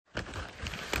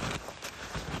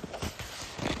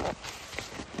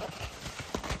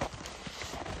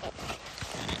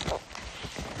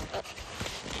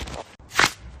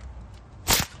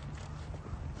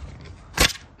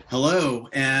Hello,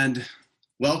 and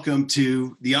welcome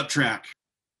to The Uptrack.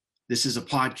 This is a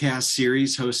podcast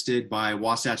series hosted by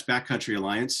Wasatch Backcountry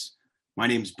Alliance. My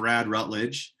name is Brad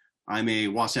Rutledge. I'm a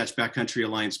Wasatch Backcountry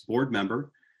Alliance board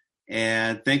member,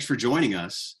 and thanks for joining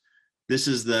us. This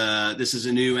is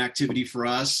a new activity for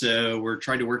us, so we're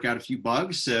trying to work out a few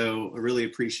bugs, so I really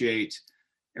appreciate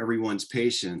everyone's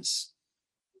patience.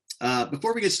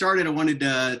 Before we get started, I wanted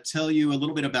to tell you a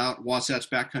little bit about Wasatch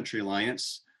Backcountry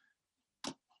Alliance.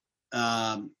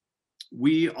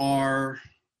 We are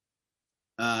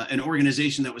an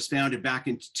organization that was founded back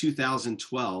in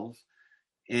 2012,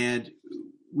 and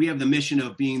we have the mission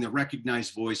of being the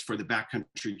recognized voice for the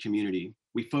backcountry community.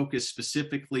 We focus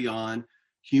specifically on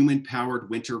human-powered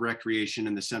winter recreation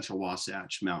in the Central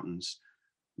Wasatch Mountains.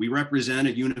 We represent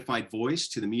a unified voice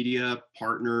to the media,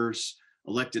 partners,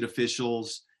 elected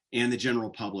officials, and the general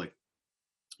public.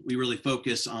 We really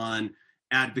focus on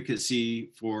advocacy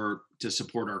to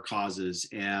support our causes,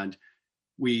 and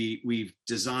we've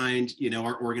designed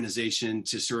our organization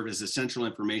to serve as a central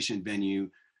information venue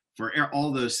for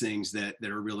all those things that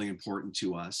are really important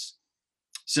to us.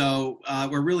 So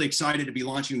we're really excited to be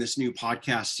launching this new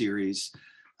podcast series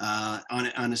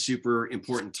on a super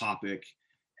important topic.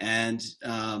 And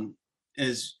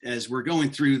as we're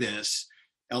going through this,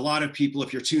 a lot of people,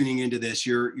 if you're tuning into this,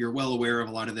 you're well aware of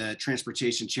a lot of the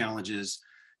transportation challenges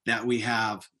that we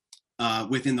have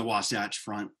within the Wasatch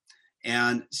Front.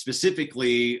 And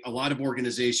specifically, a lot of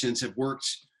organizations have worked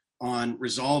on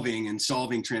resolving and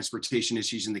solving transportation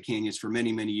issues in the canyons for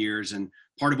many, many years. And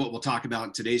part of what we'll talk about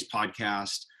in today's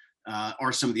podcast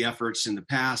are some of the efforts in the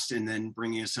past and then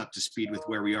bringing us up to speed with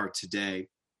where we are today.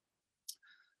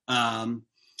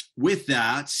 With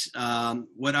that,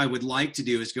 what I would like to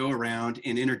do is go around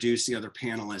and introduce the other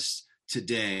panelists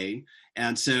today.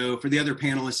 And so for the other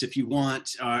panelists, if you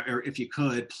want, or if you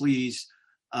could, please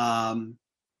turn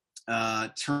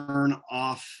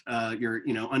off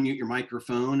unmute your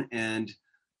microphone. And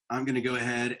I'm going to go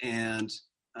ahead and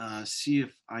see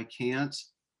if I can't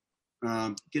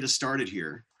get us started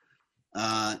here.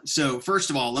 So first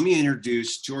of all, let me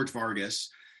introduce George Vargas.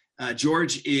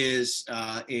 George is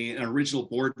an original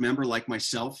board member like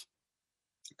myself.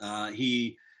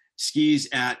 He skis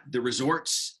at the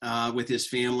resorts with his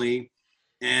family,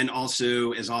 and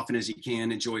also, as often as he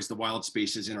can, enjoys the wild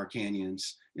spaces in our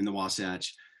canyons in the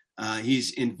Wasatch.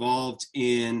 He's been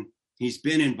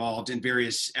involved in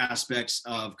various aspects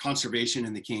of conservation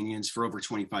in the canyons for over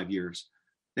 25 years.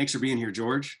 Thanks for being here,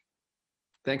 George.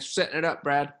 Thanks for setting it up,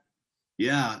 Brad.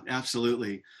 Yeah,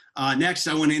 absolutely. Next,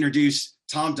 I want to introduce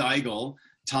Tom Deigel.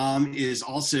 Tom is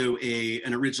also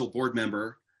an original board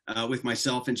member with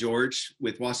myself and George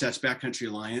with Wasatch Backcountry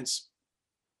Alliance.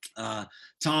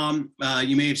 Tom,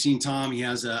 you may have seen Tom. He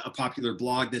has a popular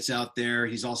blog that's out there.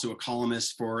 He's also a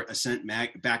columnist for Ascent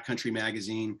Backcountry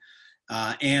Magazine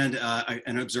and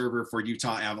an observer for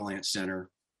Utah Avalanche Center.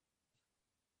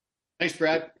 Thanks,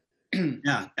 Brad.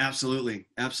 Yeah, absolutely.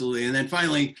 Absolutely. And then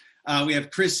finally, we have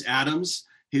Chris Adams,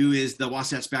 who is the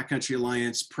Wasatch Backcountry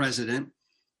Alliance president.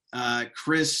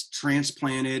 Chris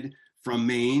transplanted from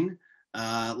Maine,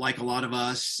 like a lot of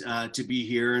us, to be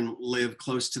here and live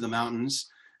close to the mountains.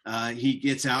 He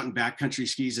gets out and backcountry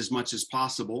skis as much as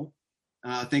possible.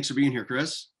 Thanks for being here,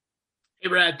 Chris. Hey,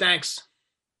 Brad, thanks.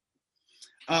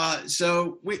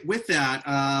 So with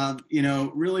that,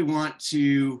 really want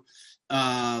to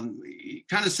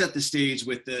kind of set the stage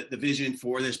with the vision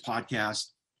for this podcast.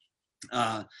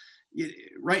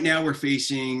 Right now we're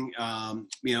facing,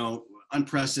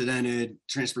 unprecedented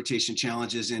transportation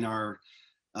challenges in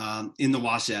the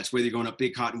Wasatch, whether you're going up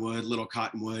Big Cottonwood, Little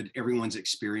Cottonwood, everyone's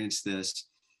experienced this.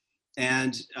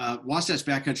 And Wasatch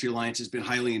Backcountry Alliance has been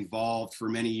highly involved for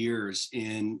many years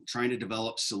in trying to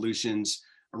develop solutions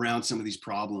around some of these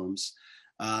problems.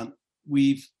 Right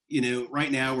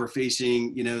now we're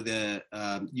facing, the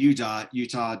UDOT,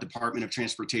 Utah Department of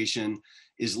Transportation,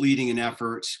 is leading an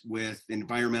effort with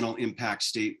environmental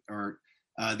impact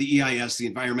the EIS, the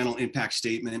environmental impact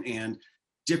statement, and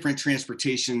different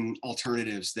transportation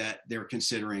alternatives that they're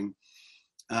considering.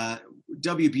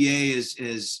 WBA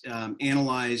has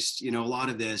analyzed, a lot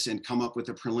of this and come up with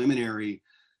a preliminary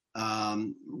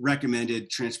recommended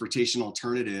transportation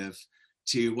alternative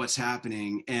to what's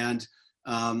happening. And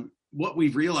what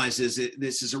we've realized is that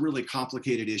this is a really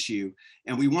complicated issue,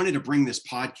 and we wanted to bring this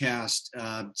podcast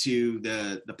to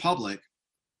the public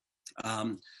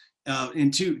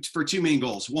for two main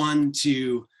goals. One,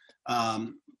 to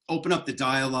open up the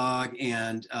dialogue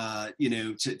and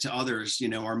to others,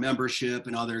 our membership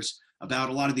and others, about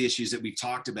a lot of the issues that we've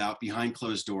talked about behind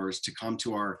closed doors, to come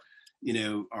to our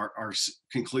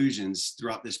conclusions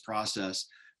throughout this process.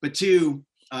 But two,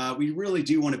 we really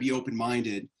do want to be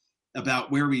open-minded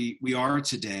about where we are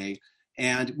today.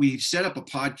 And we've set up a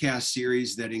podcast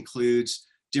series that includes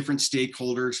different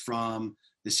stakeholders from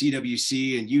the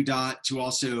CWC and UDOT to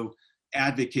also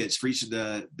advocates for each of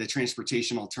the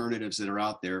transportation alternatives that are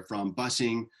out there, from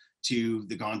busing to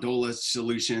the gondola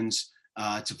solutions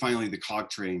to finally the cog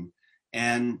train.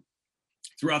 And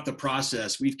throughout the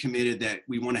process, we've committed that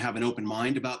we want to have an open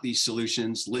mind about these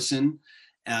solutions, listen,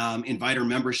 invite our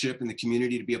membership in the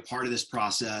community to be a part of this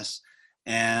process.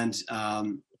 And,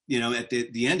 at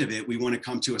the end of it, we want to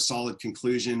come to a solid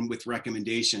conclusion with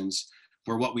recommendations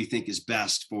for what we think is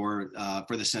best for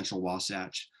the Central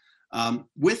Wasatch.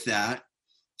 With that,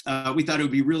 we thought it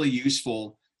would be really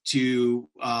useful to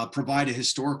provide a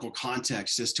historical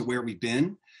context as to where we've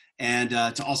been, and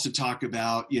to also talk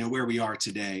about where we are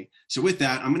today. So with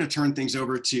that, I'm going to turn things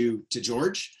over to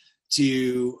George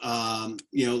to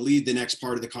lead the next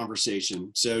part of the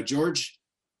conversation. So George,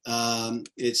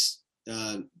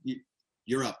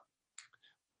 you're up.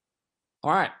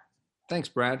 All right. Thanks,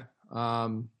 Brad.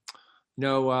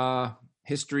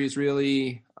 History is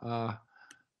really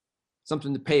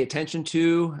something to pay attention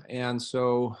to. And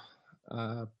so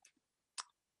I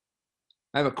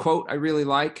have a quote I really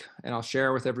like, and I'll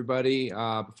share with everybody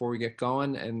before we get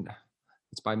going. And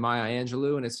it's by Maya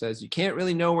Angelou, and it says, "You can't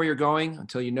really know where you're going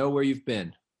until you know where you've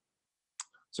been."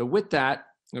 So with that,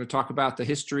 I'm going to talk about the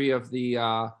history of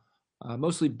the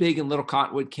mostly Big and Little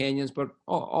Cottonwood canyons, but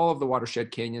all of the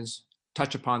watershed canyons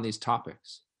touch upon these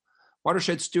topics.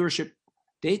 Watershed stewardship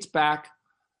dates back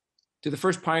to the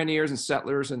first pioneers and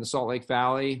settlers in the Salt Lake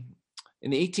Valley. In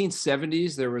the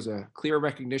 1870s, there was a clear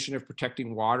recognition of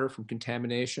protecting water from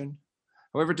contamination.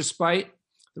 However, despite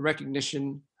the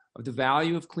recognition of the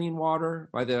value of clean water,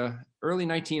 by the early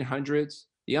 1900s,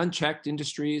 the unchecked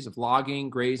industries of logging,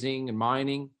 grazing, and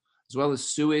mining, as well as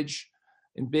sewage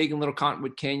in Big and Little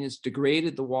Cottonwood canyons,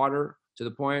 degraded the water to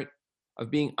the point of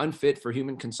being unfit for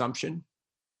human consumption.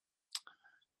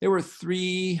 There were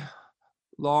 3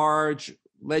 large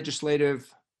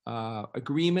legislative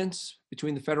agreements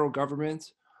between the federal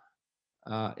government,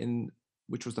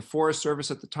 which was the Forest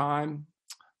Service at the time,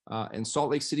 and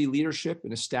Salt Lake City leadership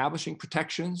in establishing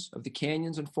protections of the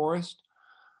canyons and forest,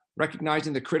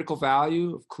 recognizing the critical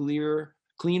value of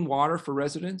clean water for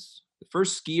residents. The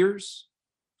first skiers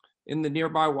in the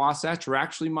nearby Wasatch were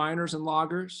actually miners and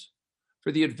loggers.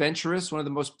 For the adventurous, one of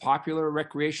the most popular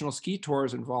recreational ski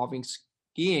tours involving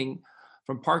skiing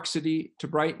from Park City to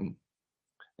Brighton,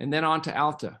 and then on to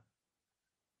Alta.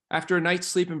 After a night's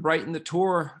sleep in Brighton, the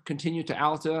tour continued to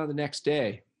Alta the next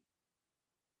day.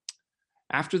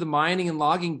 After the mining and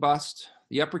logging bust,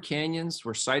 the upper canyons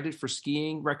were cited for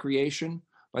skiing recreation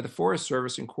by the Forest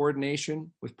Service in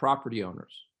coordination with property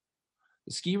owners.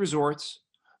 The ski resorts,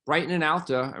 Brighton and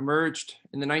Alta, emerged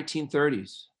in the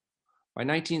 1930s. By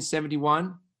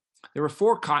 1971, there were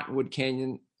 4 Cottonwood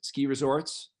Canyon ski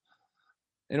resorts,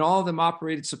 and all of them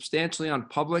operated substantially on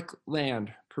public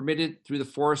land permitted through the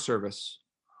Forest Service,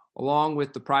 along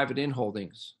with the private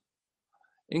inholdings.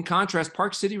 In contrast,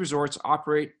 Park City resorts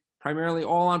operate primarily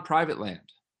all on private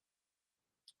land.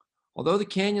 Although the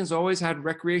canyons always had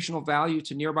recreational value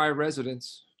to nearby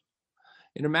residents,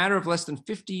 in a matter of less than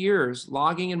 50 years,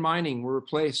 logging and mining were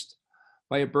replaced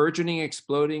by a burgeoning,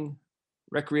 exploding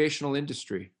recreational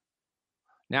industry.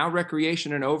 Now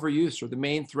recreation and overuse are the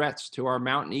main threats to our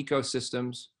mountain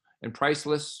ecosystems and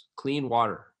priceless clean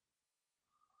water.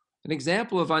 An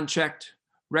example of unchecked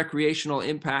recreational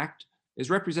impact is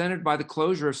represented by the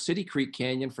closure of City Creek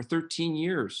Canyon for 13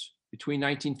 years between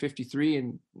 1953 and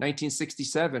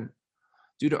 1967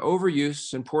 due to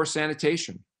overuse and poor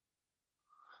sanitation.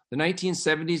 The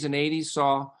 1970s and 80s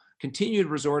saw continued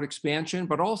resort expansion,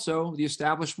 but also the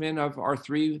establishment of our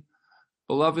 3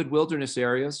 beloved wilderness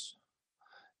areas.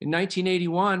 In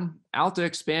 1981, Alta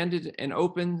expanded and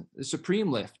opened the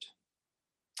Supreme Lift.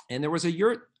 And there was a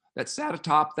yurt that sat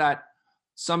atop that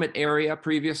summit area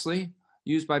previously,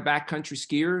 used by backcountry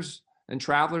skiers and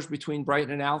travelers between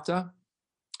Brighton and Alta.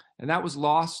 And that was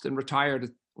lost and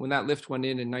retired when that lift went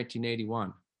in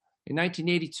 1981. In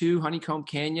 1982, Honeycomb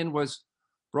Canyon was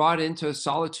brought into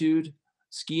Solitude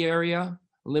ski area,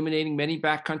 eliminating many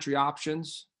backcountry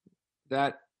options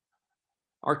that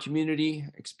our community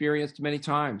experienced many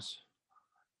times.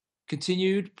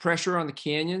 Continued pressure on the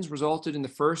canyons resulted in the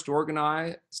first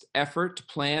organized effort to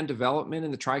plan development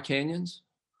in the Tri-Canyons.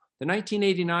 The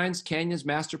 1989's Canyons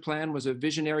Master Plan was a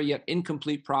visionary yet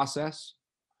incomplete process.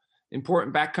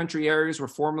 Important backcountry areas were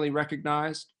formally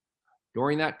recognized.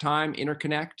 During that time,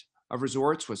 interconnect of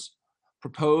resorts was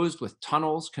proposed with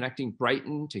tunnels connecting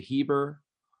Brighton to Heber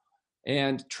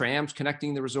and trams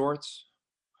connecting the resorts.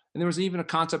 And there was even a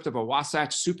concept of a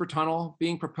Wasatch super tunnel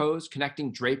being proposed,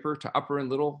 connecting Draper to upper,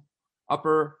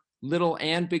 little,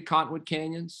 and big Cottonwood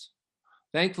canyons.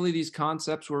 Thankfully, these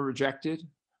concepts were rejected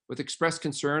with expressed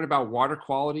concern about water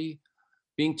quality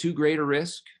being too great a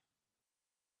risk.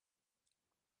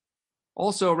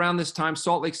 Also, around this time,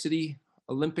 Salt Lake City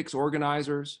Olympics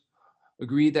organizers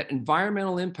agreed that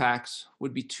environmental impacts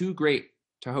would be too great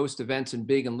to host events in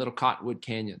Big and Little Cottonwood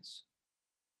canyons.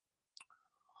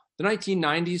 The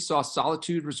 1990s saw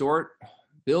Solitude Resort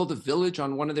build a village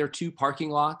on one of their 2 parking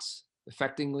lots,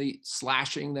 effectively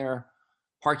slashing their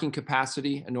parking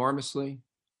capacity enormously.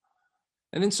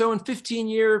 And then so in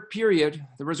 15-year period,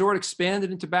 the resort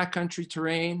expanded into backcountry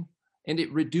terrain and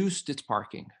it reduced its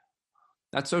parking.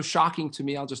 That's so shocking to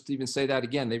me. I'll just even say that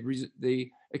again.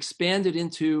 They expanded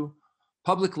into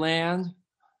public land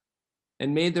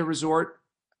and made the resort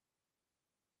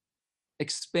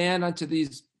expand onto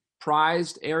these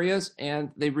prized areas,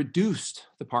 and they reduced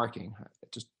the parking.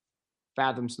 It just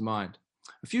fathoms the mind.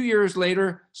 A few years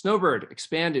later, Snowbird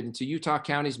expanded into Utah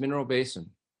County's Mineral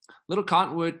Basin. Little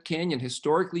Cottonwood Canyon,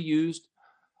 historically used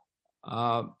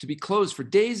to be closed for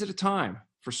days at a time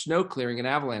for snow clearing and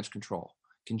avalanche control.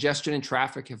 Congestion and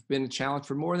traffic have been a challenge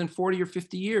for more than 40 or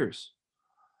 50 years.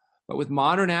 But with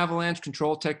modern avalanche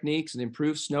control techniques and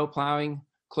improved snow plowing,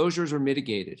 closures are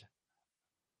mitigated.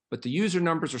 But the user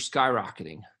numbers are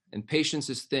skyrocketing and patience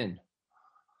is thin,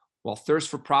 while thirst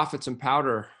for profits and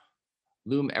powder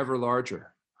loom ever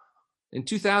larger. In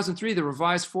 2003, the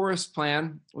revised forest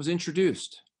plan was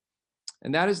introduced,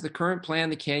 and that is the current plan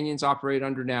the canyons operate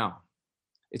under now.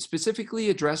 It specifically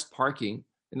addressed parking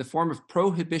in the form of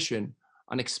prohibition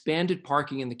on expanded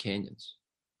parking in the canyons.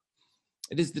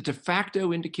 It is the de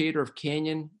facto indicator of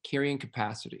canyon carrying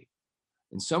capacity.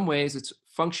 In some ways, it's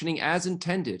functioning as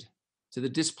intended to the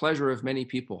displeasure of many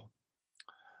people.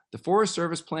 The Forest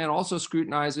Service plan also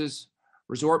scrutinizes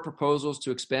resort proposals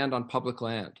to expand on public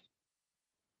land.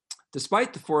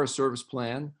 Despite the Forest Service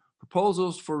plan,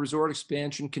 proposals for resort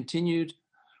expansion continued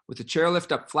with the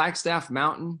chairlift up Flagstaff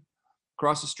Mountain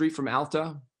across the street from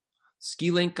Alta,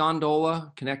 ski link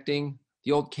gondola connecting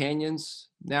the old canyons,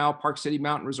 now Park City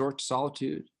Mountain Resort to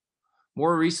Solitude.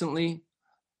 More recently,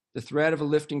 the threat of a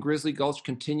lift in Grizzly Gulch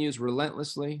continues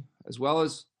relentlessly, as well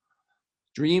as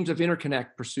dreams of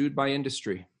interconnect pursued by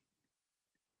industry.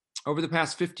 Over the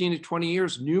past 15 to 20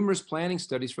 years, numerous planning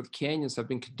studies for the canyons have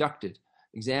been conducted,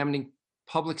 examining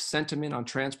public sentiment on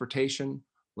transportation,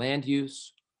 land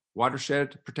use,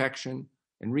 watershed protection,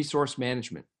 and resource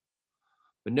management.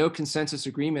 But no consensus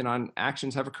agreement on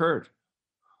actions have occurred.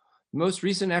 The most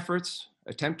recent efforts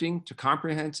attempting to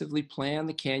comprehensively plan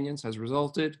the canyons has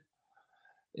resulted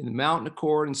in the Mountain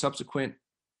Accord and subsequent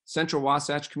Central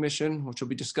Wasatch Commission, which will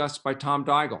be discussed by Tom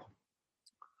Deigel.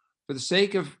 For the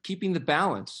sake of keeping the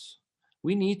balance,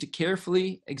 we need to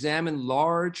carefully examine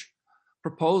large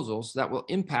proposals that will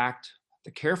impact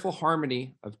the careful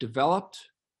harmony of developed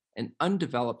and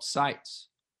undeveloped sites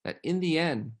that in the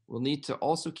end will need to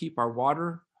also keep our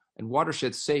water and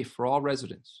watersheds safe for all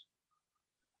residents.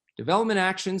 Development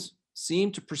actions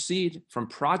seem to proceed from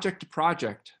project to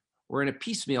project or in a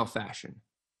piecemeal fashion.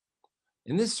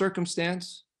 In this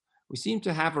circumstance, we seem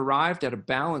to have arrived at a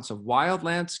balance of wild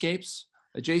landscapes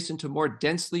adjacent to more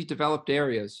densely developed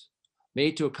areas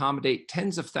made to accommodate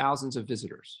tens of thousands of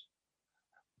visitors.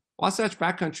 Wasatch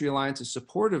Backcountry Alliance is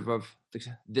supportive of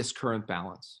this current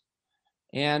balance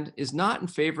and is not in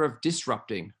favor of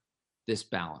disrupting this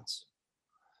balance,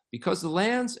 because the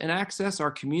lands and access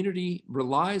our community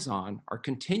relies on are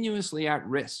continuously at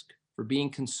risk for being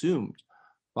consumed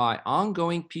by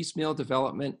ongoing piecemeal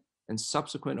development and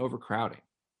subsequent overcrowding.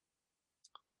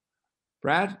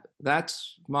 Brad,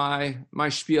 that's my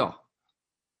spiel.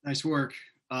 Nice work.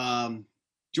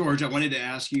 George, I wanted to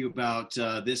ask you about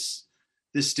this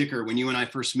sticker. When you and I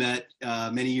first met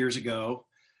many years ago,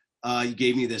 you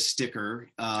gave me this sticker.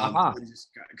 Just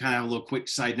kind of have a little quick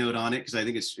side note on it, because I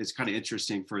think it's kind of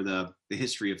interesting for the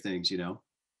history of things, you know?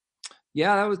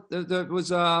 Yeah, that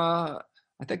was I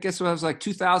guess it was like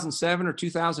 2007 or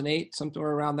 2008,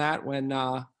 somewhere around that, when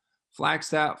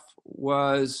Flagstaff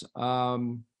was,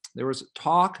 there was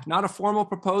talk, not a formal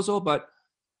proposal, but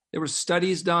there were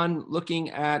studies done looking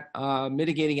at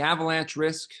mitigating avalanche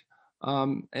risk.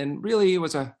 And really it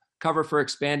was a cover for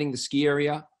expanding the ski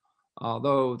area,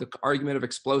 although the argument of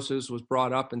explosives was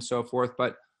brought up and so forth.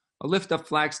 But a lift up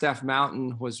Flagstaff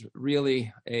Mountain was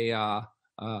really a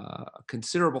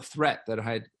considerable threat that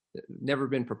had never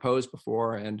been proposed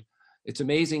before. And it's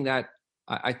amazing that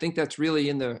I think that's really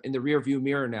in the rear view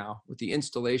mirror now, with the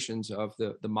installations of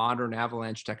the modern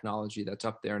avalanche technology that's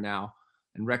up there now,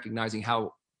 and recognizing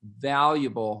how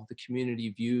valuable the community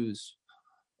views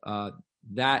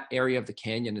that area of the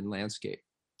canyon and landscape.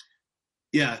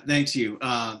 Yeah, thanks you.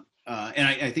 And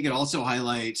I think it also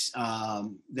highlights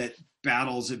that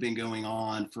battles have been going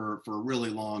on for a really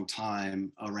long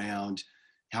time around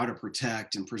how to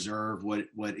protect and preserve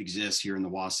what exists here in the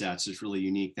Wasatch. It's really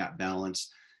unique, that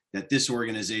balance that this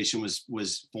organization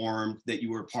was formed, that you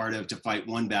were part of, to fight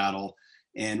one battle.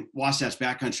 And Wasatch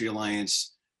Backcountry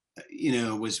Alliance,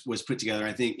 was put together.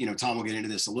 I think, Tom will get into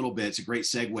this a little bit. It's a great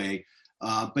segue,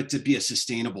 but to be a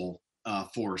sustainable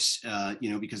force,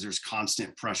 because there's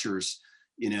constant pressures,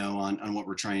 on what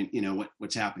we're trying,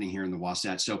 what's happening here in the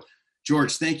Wasatch. So,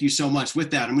 George, thank you so much.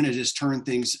 With that, I'm going to just turn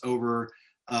things over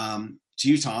to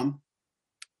you, Tom.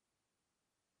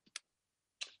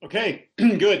 Okay,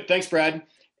 good. Thanks, Brad.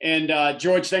 And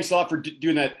George, thanks a lot for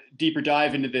doing that deeper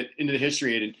dive into the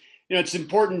history. And it's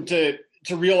important to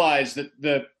realize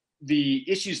that the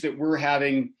issues that we're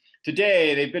having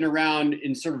today, they've been around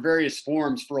in sort of various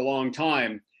forms for a long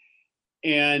time.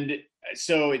 And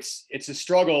so it's a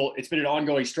struggle. It's been an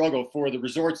ongoing struggle for the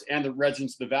resorts and the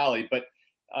residents of the valley. But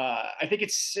I think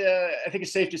it's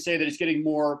safe to say that it's getting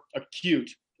more acute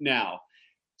now.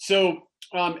 So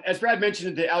as Brad mentioned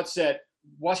at the outset,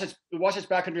 the Wasatch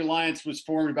Backcountry Alliance was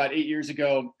formed about 8 years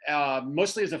ago,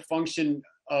 mostly as a function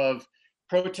of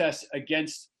protests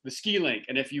against the ski link.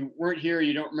 And if you weren't here,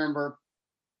 you don't remember,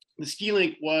 the ski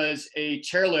link was a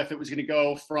chairlift that was going to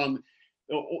go from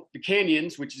the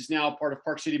canyons, which is now part of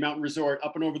Park City Mountain Resort,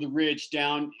 up and over the ridge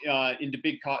down into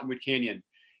Big Cottonwood Canyon.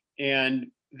 And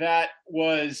that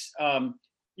was,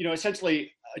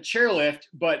 essentially a chairlift,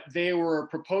 but they were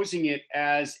proposing it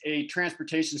as a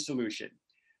transportation solution.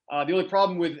 The only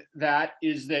problem with that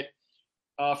is that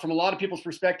from a lot of people's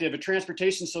perspective, a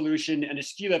transportation solution and a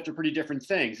ski lift are pretty different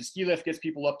things. A ski lift gets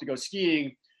people up to go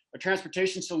skiing. A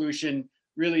transportation solution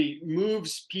really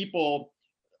moves people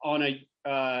on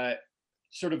a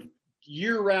sort of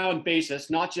year-round basis,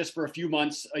 not just for a few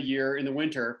months a year in the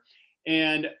winter,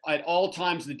 and at all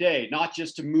times of the day, not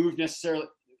just to move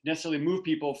necessarily move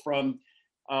people from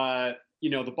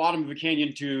the bottom of the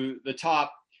canyon to the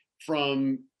top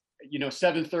from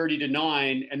 7:30 to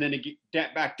 9, and then to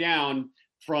get back down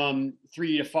from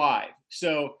 3 to 5.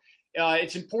 So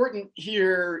it's important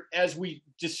here as we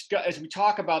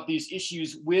talk about these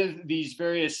issues with these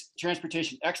various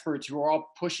transportation experts who are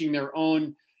all pushing their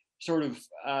own sort of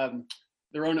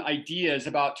their own ideas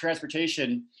about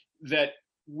transportation, that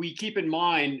we keep in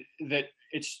mind that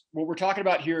it's what we're talking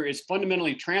about here is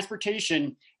fundamentally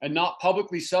transportation and not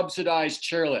publicly subsidized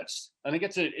chairlifts. I think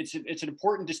it's an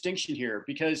important distinction here,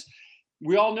 because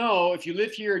we all know if you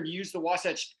live here and you use the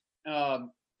Wasatch,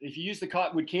 if you use the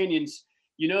Cottonwood Canyons,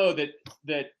 you know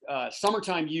that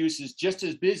summertime use is just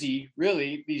as busy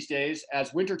really these days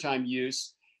as wintertime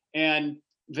use, and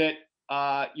that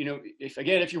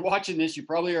if you're watching this, you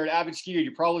probably are an avid skier.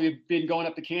 You probably have been going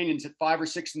up the canyons at 5 or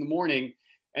 6 in the morning,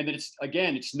 and that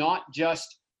it's not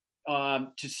just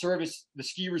to service the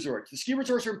ski resorts. The ski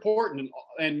resorts are important,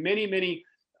 and many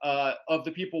of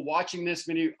the people watching this,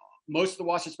 most of the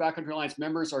Wasatch Backcountry Alliance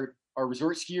members are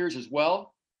resort skiers as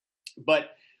well.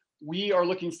 But we are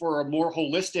looking for a more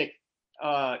holistic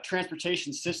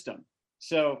transportation system.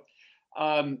 So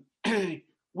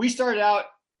we started out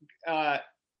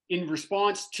in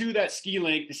response to that ski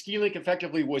link. The ski link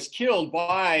effectively was killed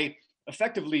by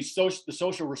the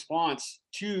social response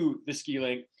to the ski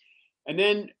link. And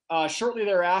then shortly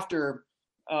thereafter,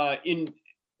 in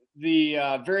the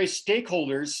various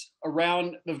stakeholders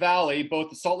around the valley, both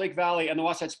the Salt Lake Valley and the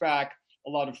Wasatch Back, a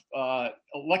lot of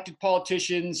elected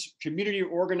politicians, community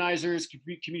organizers,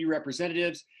 community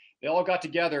representatives, they all got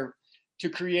together to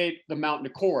create the Mountain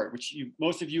Accord, which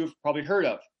most of you have probably heard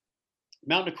of.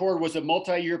 Mountain Accord was a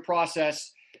multi-year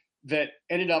process that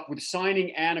ended up with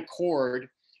signing an accord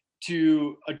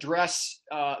to address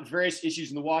various issues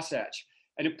in the Wasatch.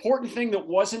 An important thing that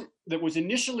was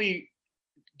initially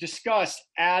discussed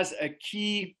as a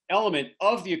key element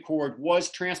of the accord was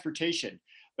transportation.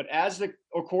 But as the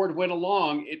accord went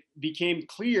along, it became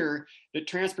clear that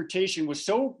transportation was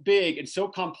so big and so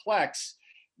complex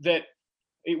that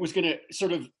it was going to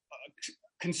sort of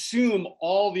consume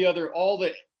all the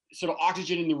sort of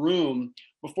oxygen in the room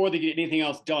before they get anything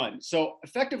else done. So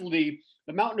effectively,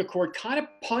 the Mountain Accord kind of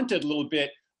punted a little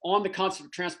bit on the concept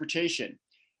of transportation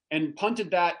and punted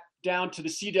that down to the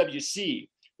CWC.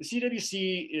 The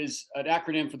CWC is an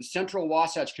acronym for the Central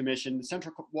Wasatch Commission. The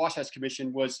Central Wasatch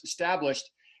Commission was established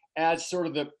as sort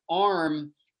of the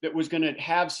arm that was going to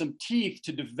have some teeth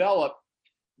to develop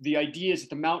the ideas that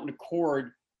the Mountain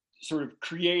Accord sort of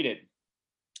created.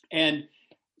 And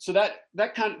so that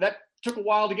took a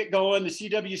while to get going. The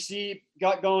CWC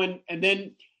got going, and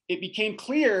then it became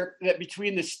clear that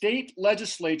between the state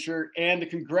legislature and the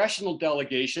congressional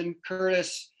delegation,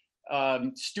 Curtis,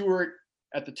 Stewart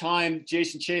at the time,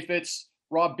 Jason Chaffetz,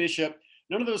 Rob Bishop,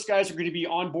 none of those guys are going to be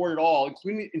on board at all,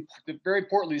 including, very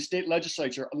importantly, the state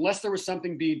legislature, unless there was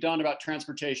something being done about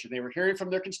transportation. They were hearing from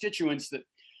their constituents that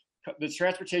the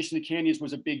transportation of the canyons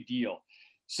was a big deal.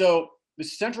 So the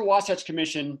Central Wasatch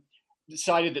Commission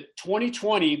decided that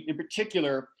 2020 in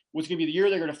particular was going to be the year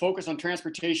they're going to focus on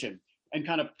transportation and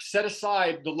kind of set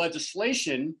aside the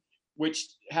legislation, which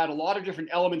had a lot of different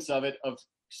elements of it, of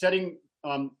setting,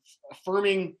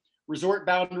 affirming resort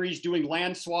boundaries, doing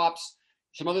land swaps,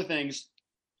 some other things,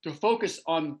 to focus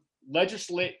on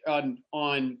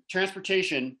on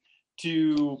transportation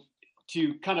to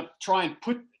kind of try and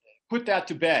put that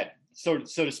to bed, so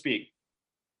to speak.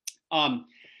 And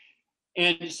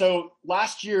so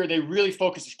last year they really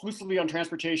focused exclusively on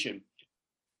transportation.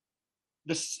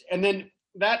 And then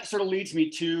that sort of leads me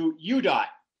to UDOT.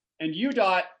 And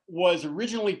UDOT was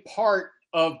originally part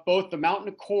of both the Mountain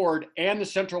Accord and the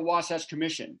Central Wasatch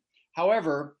Commission.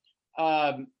 However,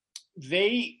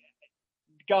 they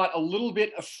got a little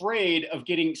bit afraid of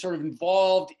getting sort of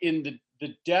involved in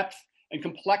the depth and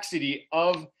complexity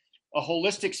of a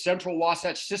holistic Central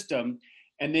Wasatch system.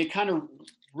 And they kind of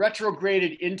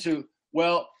retrograded into,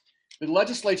 well, the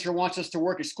legislature wants us to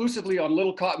work exclusively on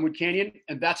Little Cottonwood Canyon,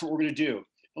 and that's what we're going to do.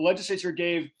 The legislature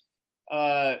gave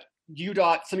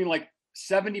UDOT something like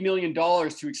 $70 million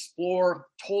to explore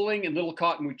tolling in Little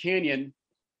Cottonwood Canyon,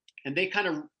 and they kind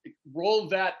of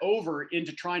rolled that over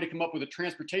into trying to come up with a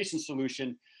transportation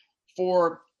solution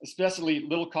for especially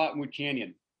Little Cottonwood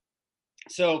Canyon.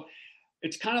 So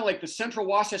it's kind of like the Central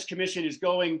Wasatch Commission is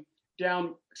going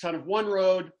down sort of one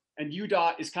road, and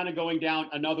UDOT is kind of going down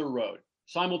another road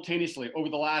simultaneously over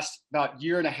the last about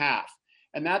year and a half.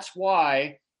 And that's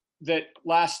why that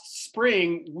last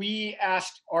spring, we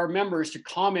asked our members to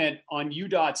comment on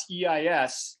UDOT's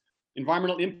EIS,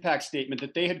 environmental impact statement,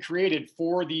 that they had created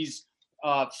for these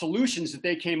solutions that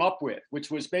they came up with,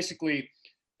 which was basically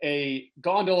a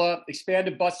gondola,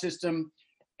 expanded bus system,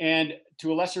 and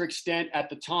to a lesser extent at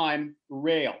the time,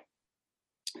 rail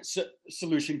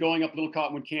solution going up Little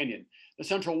Cottonwood Canyon. The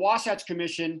Central Wasatch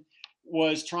Commission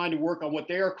was trying to work on what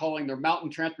they are calling their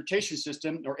Mountain Transportation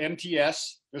System, or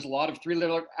MTS. There's a lot of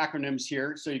three-letter acronyms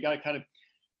here, so you got to kind of,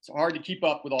 it's hard to keep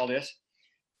up with all this.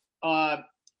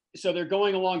 So they're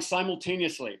going along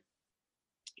simultaneously.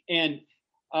 And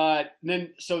then,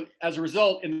 so as a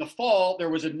result, in the fall, there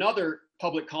was another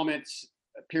public comments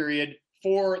period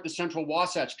for the Central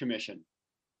Wasatch Commission.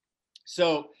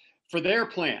 So for their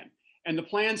plan, and the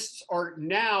plans are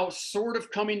now sort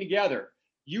of coming together.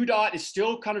 UDOT is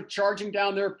still kind of charging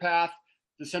down their path.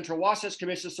 The Central Wasatch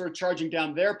Commission is sort of charging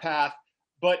down their path,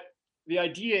 but the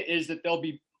idea is that they'll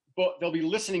be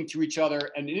listening to each other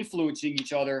and influencing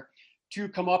each other to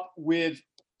come up with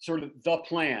sort of the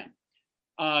plan.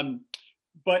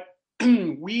 But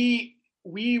we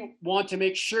want to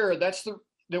make sure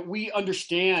that we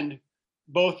understand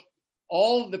both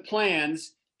all of the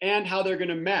plans and how they're going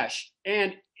to mesh,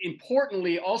 and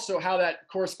importantly, also how that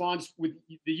corresponds with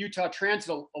the Utah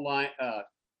Transit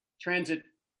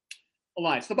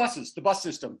Alliance, the bus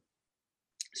system.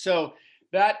 So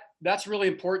that's really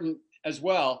important as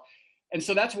well. And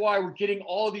so that's why we're getting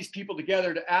all of these people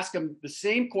together to ask them the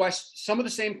same questions, some of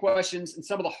the same questions and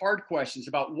some of the hard questions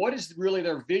about what is really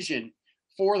their vision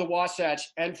for the Wasatch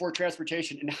and for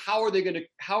transportation, and how are they going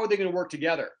to work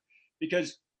together?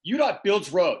 Because UDOT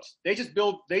builds roads.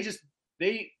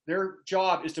 Their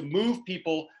job is to move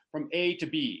people from A to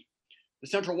B. The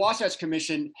Central Wasatch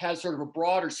Commission has sort of a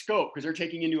broader scope because they're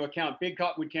taking into account Big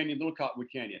Cottonwood Canyon, Little Cottonwood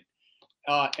Canyon,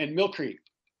 and Mill Creek,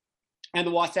 and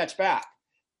the Wasatch Back.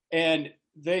 And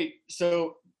they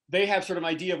have sort of an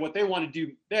idea of what they want to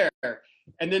do there.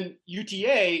 And then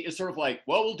UTA is sort of like,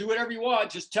 well, we'll do whatever you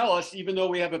want. Just tell us, even though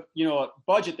we have a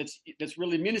budget that's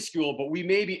really minuscule, but we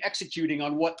may be executing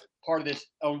on what part of this,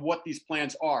 on what these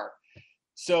plans are.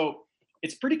 So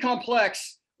it's pretty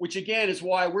complex, which again is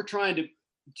why we're trying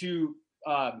to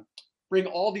bring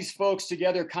all these folks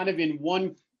together kind of in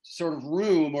one sort of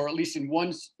room, or at least in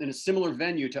a similar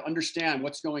venue, to understand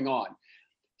what's going on.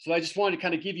 So I just wanted to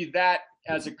kind of give you that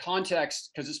as a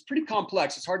context, because it's pretty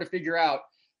complex. It's hard to figure out,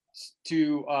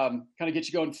 to kind of get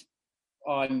you going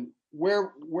on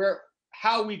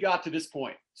how we got to this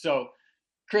point. So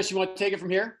Chris, you want to take it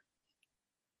from here?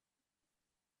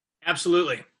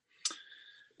 Absolutely.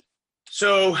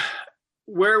 So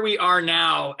where we are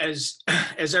now, as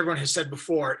everyone has said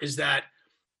before, is that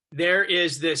there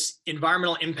is this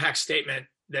environmental impact statement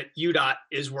that UDOT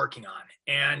is working on.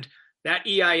 And that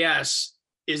EIS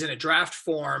is in a draft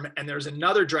form, and there's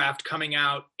another draft coming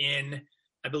out in,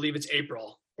 I believe it's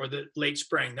April or the late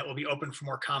spring, that will be open for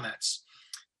more comments.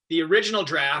 The original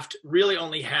draft really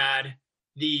only had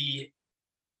the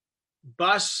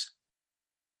bus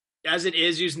as it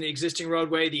is using the existing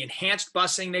roadway, the enhanced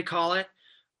busing they call it,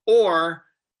 or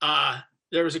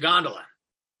there was a gondola.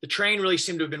 The train really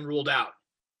seemed to have been ruled out.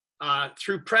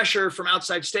 Through pressure from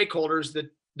outside stakeholders,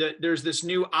 there's this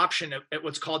new option at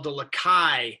what's called the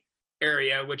Lakai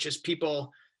area, which is,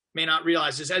 people may not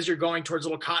realize, is as you're going towards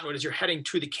Little Cottonwood, as you're heading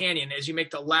to the canyon, as you make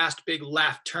the last big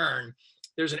left turn,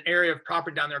 there's an area of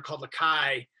property down there called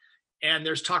Lakai, and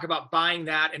there's talk about buying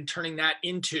that and turning that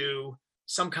into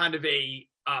some kind of a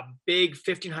big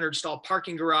 1,500 stall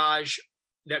parking garage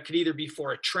that could either be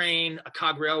for a train, a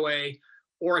cog railway,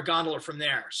 or a gondola from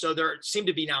there. So there seem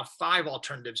to be now 5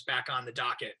 alternatives back on the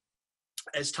docket.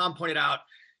 As Tom pointed out,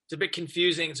 it's a bit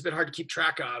confusing. It's a bit hard to keep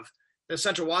track of. The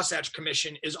Central Wasatch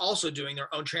Commission is also doing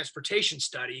their own transportation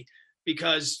study,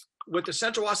 because what the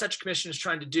Central Wasatch Commission is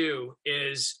trying to do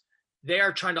is they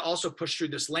are trying to also push through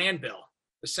this land bill,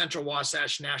 the Central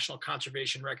Wasatch National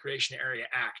Conservation Recreation Area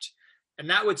Act. And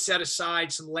that would set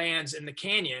aside some lands in the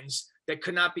canyons that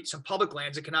could not be, some public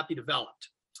lands that could not be developed.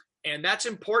 And that's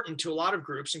important to a lot of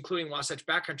groups, including Wasatch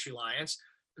Backcountry Alliance,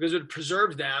 because it would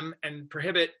preserve them and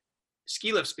prohibit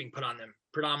ski lifts being put on them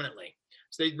predominantly.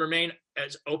 So they remain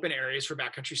as open areas for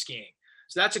backcountry skiing.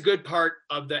 So that's a good part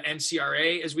of the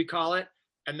NCRA, as we call it.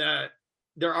 And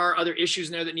there are other issues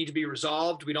in there that need to be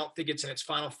resolved. We don't think it's in its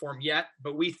final form yet,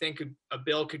 but we think a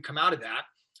bill could come out of that.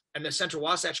 And the Central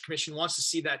Wasatch Commission wants to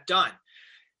see that done.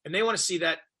 And they want to see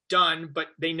that done, but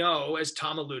they know, as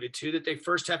Tom alluded to, that they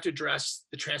first have to address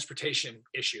the transportation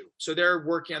issue. So they're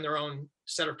working on their own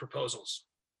set of proposals.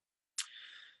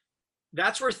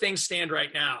 That's where things stand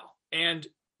right now. And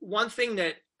one thing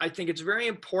that I think it's very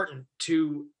important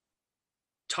to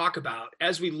talk about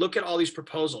as we look at all these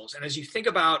proposals, and as you think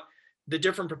about the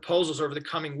different proposals over the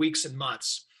coming weeks and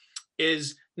months,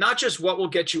 is not just what will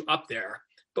get you up there,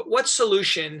 but what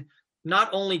solution not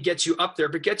only gets you up there,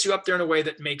 but gets you up there in a way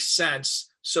that makes sense,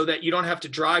 so that you don't have to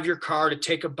drive your car to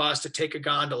take a bus, to take a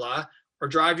gondola, or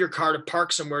drive your car to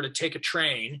park somewhere to take a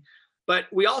train. But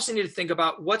we also need to think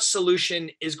about what solution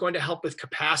is going to help with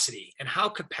capacity, and how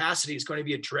capacity is going to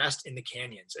be addressed in the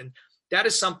canyons. And that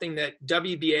is something that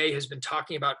WBA has been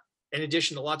talking about, in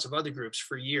addition to lots of other groups,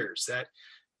 for years. That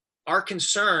our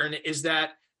concern is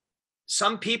that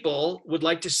some people would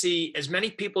like to see as many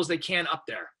people as they can up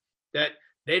there, that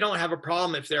they don't have a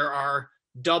problem if there are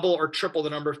double or triple the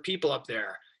number of people up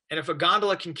there. And if a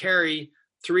gondola can carry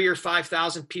 3,000 or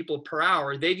 5,000 people per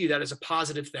hour, they view that as a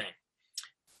positive thing.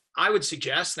 I would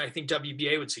suggest, and I think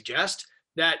WBA would suggest,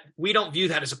 that we don't view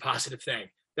that as a positive thing.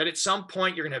 That at some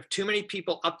point you're going to have too many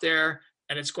people up there,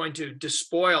 and it's going to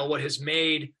despoil what has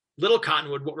made Little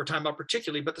Cottonwood what we're talking about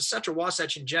particularly, but the Central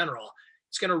Wasatch in general.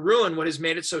 It's going to ruin what has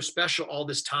made it so special all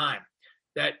this time.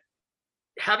 That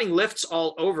having lifts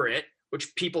all over it,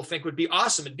 which people think would be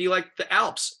awesome, it'd be like the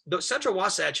Alps. The Central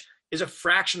Wasatch is a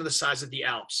fraction of the size of the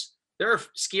Alps. There are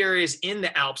ski areas in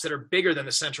the Alps that are bigger than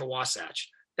the Central Wasatch.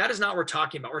 That is not what we're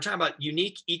talking about. We're talking about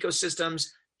unique ecosystems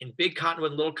in Big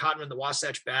Cottonwood, Little Cottonwood, the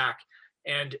Wasatch Back.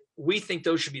 And we think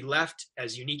those should be left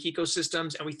as unique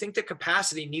ecosystems. And we think that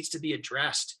capacity needs to be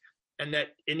addressed, and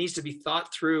that it needs to be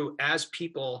thought through as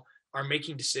people are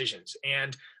making decisions.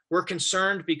 And we're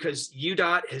concerned because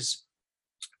UDOT has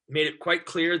made it quite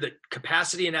clear that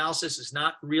capacity analysis is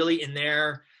not really in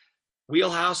their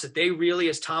wheelhouse, that they really,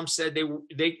 as Tom said,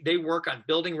 they work on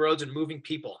building roads and moving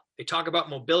people. They talk about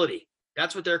mobility.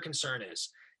 That's what their concern is,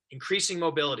 increasing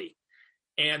mobility.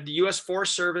 And the U.S.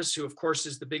 Forest Service, who of course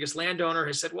is the biggest landowner,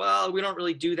 has said, well, we don't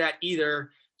really do that either,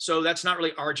 so that's not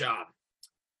really our job.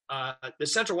 The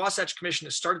Central Wasatch Commission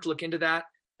has started to look into that,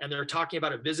 and they're talking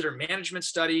about a visitor management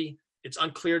study. It's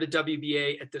unclear to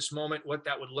WBA at this moment what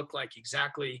that would look like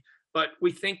exactly, but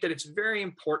we think that it's very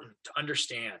important to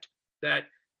understand that,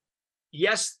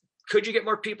 yes, could you get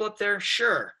more people up there?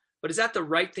 Sure, but is that the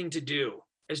right thing to do?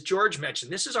 As George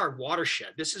mentioned, this is our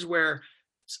watershed. This is where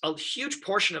a huge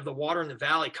portion of the water in the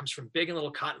valley comes from Big and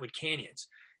Little Cottonwood canyons.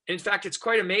 And in fact, it's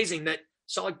quite amazing that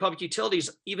Salt Lake Public Utilities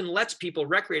even lets people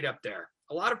recreate up there.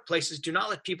 A lot of places do not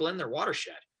let people in their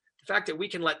watershed. The fact that we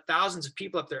can let thousands of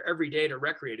people up there every day to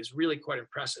recreate is really quite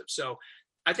impressive. So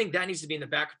I think that needs to be in the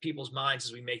back of people's minds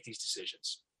as we make these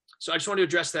decisions. So I just want to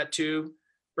address that too,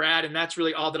 Brad, and that's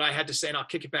really all that I had to say, and I'll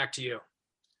kick it back to you.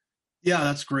 Yeah,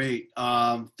 that's great.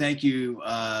 Thank you,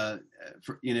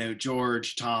 for,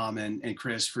 George, Tom, and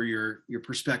Chris, for your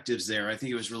perspectives there. I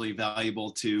think it was really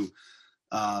valuable to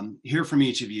hear from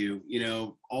each of you,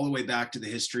 all the way back to the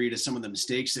history, to some of the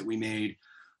mistakes that we made.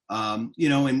 You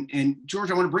know, and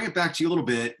George, I want to bring it back to you a little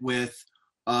bit with,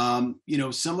 you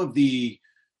know, some of the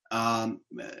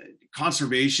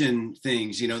conservation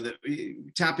things, you know, that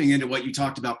tapping into what you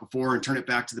talked about before and turn it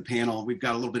back to the panel. We've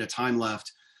got a little bit of time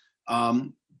left.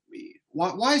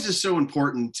 Why is this so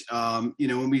important? You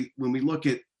know, when we look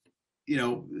at, you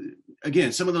know,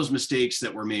 again, some of those mistakes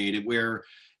that were made where,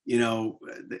 you know,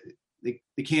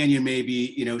 the canyon may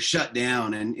be, you know, shut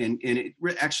down, and it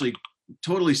actually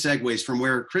totally segues from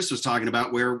where Chris was talking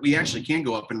about, where we actually can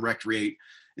go up and recreate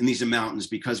in these mountains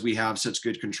because we have such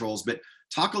good controls. But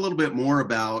talk a little bit more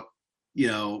about, you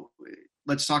know,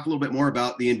 let's talk a little bit more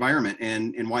about the environment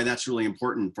and why that's really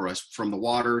important for us, from the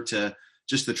water to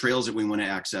just the trails that we want to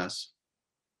access.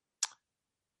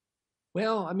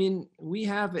 Well, I mean, we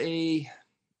have the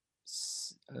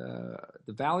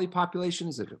valley population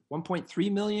is at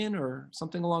 1.3 million or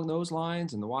something along those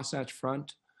lines, and the Wasatch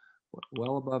Front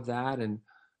well above that. And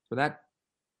for that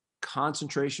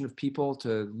concentration of people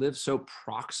to live so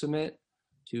proximate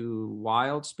to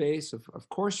wild space, of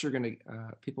course you're going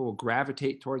to people will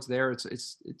gravitate towards there.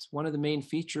 It's one of the main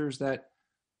features that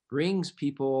brings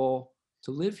people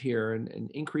to live here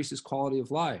and increases quality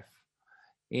of life.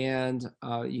 And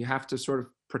you have to sort of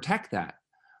protect that,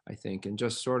 I think, and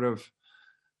just sort of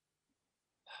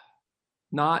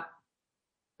not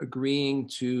agreeing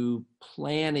to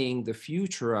planning the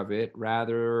future of it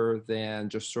rather than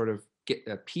just sort of get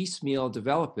a piecemeal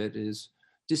develop it is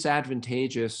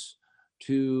disadvantageous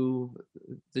to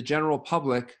the general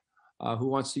public who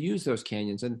wants to use those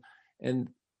canyons. And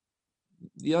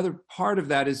the other part of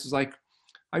that is like,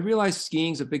 I realize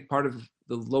skiing is a big part of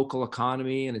the local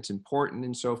economy and it's important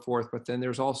and so forth, but then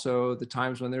there's also the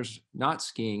times when there's not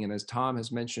skiing. And as Tom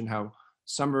has mentioned, how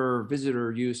summer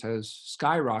visitor use has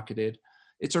skyrocketed,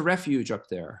 it's a refuge up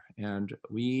there. And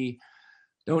we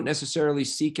don't necessarily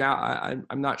seek out,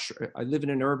 I'm not sure, I live in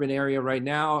an urban area right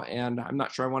now, and I'm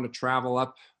not sure I want to travel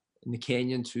up in the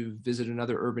canyon to visit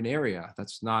another urban area.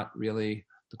 That's not really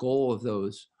the goal of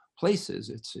those places.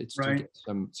 It's right. To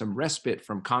get some respite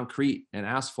from concrete and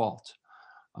asphalt.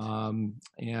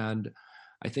 And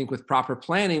I think with proper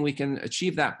planning, we can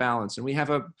achieve that balance. And we have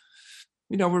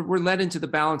we're led into the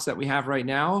balance that we have right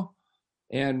now,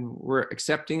 and we're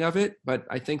accepting of it. But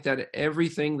I think that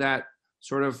everything that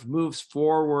sort of moves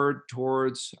forward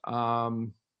towards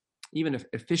even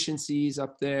efficiencies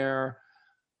up there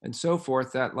and so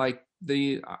forth, that like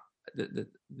the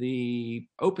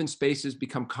open spaces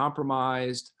become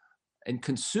compromised and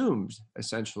consumed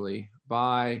essentially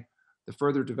by the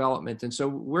further development. And so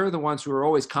we're the ones who are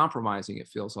always compromising, it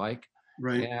feels like.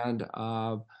 Right. And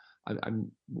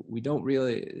we don't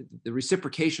really, the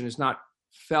reciprocation is not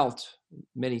felt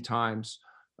many times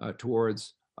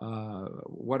towards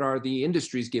what are the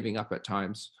industries giving up at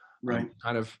times. Right.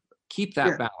 Kind of keep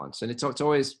that balance. And it's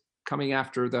always coming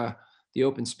after the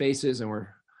open spaces,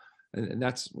 and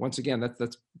that's, once again,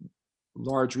 that's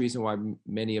large reason why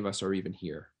many of us are even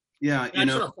here. Yeah, I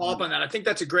just want to follow up on that. I think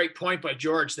that's a great point by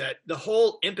George, that the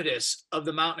whole impetus of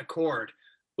the Mountain Accord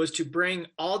was to bring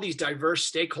all these diverse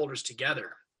stakeholders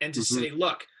together and to say,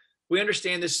 look, we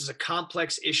understand this is a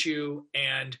complex issue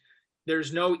and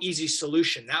there's no easy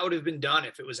solution. That would have been done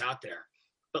if it was out there.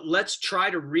 But let's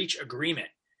try to reach agreement.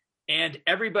 And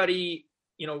everybody,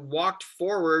 walked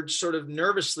forward sort of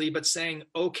nervously, but saying,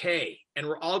 okay, and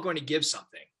we're all going to give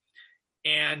something.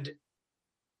 And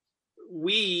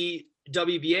we,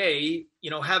 WBA,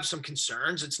 have some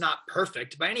concerns. It's not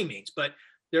perfect by any means, but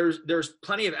there's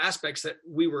plenty of aspects that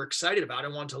we were excited about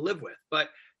and want to live with. But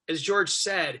as George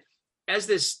said, as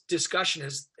this discussion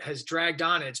has dragged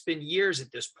on, and it's been years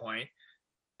at this point,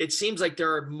 it seems like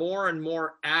there are more and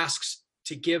more asks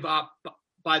to give up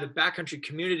by the backcountry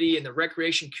community and the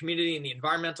recreation community and the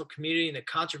environmental community and the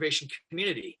conservation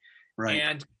community. Right.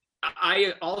 And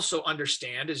I also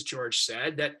understand, as George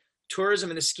said, that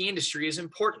tourism and the ski industry is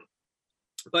important.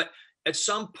 But at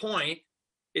some point,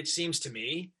 it seems to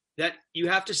me that you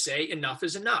have to say enough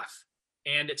is enough.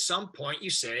 And at some point you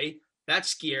say that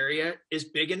ski area is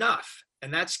big enough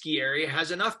and that ski area has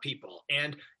enough people,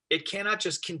 and it cannot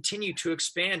just continue to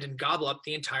expand and gobble up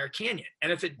the entire canyon.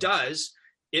 And if it does,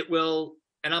 it will,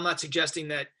 and I'm not suggesting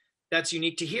that that's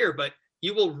unique to here, but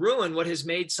you will ruin what has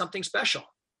made something special.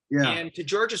 Yeah. And to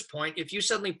George's point, if you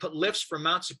suddenly put lifts from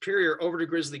Mount Superior over to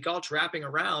Grizzly Gulch, wrapping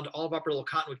around all of Upper Little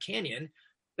Cottonwood Canyon,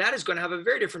 that is going to have a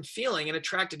very different feeling and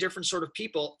attract a different sort of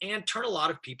people and turn a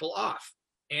lot of people off.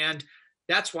 And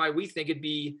that's why we think it'd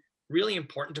be really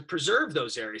important to preserve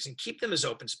those areas and keep them as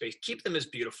open space, keep them as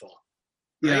beautiful.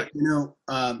 Right?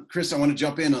 Yeah, Chris, I want to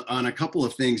jump in on a couple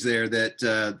of things there that,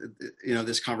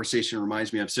 this conversation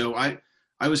reminds me of. So I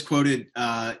was quoted,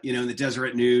 in the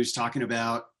Deseret News talking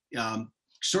about,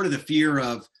 sort of the fear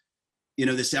of,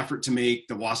 this effort to make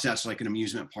the Wasatch like an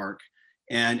amusement park.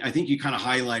 And I think you kind of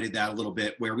highlighted that a little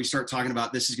bit, where we start talking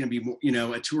about this is going to be,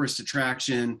 a tourist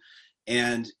attraction.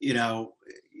 And,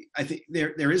 I think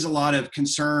there is a lot of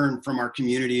concern from our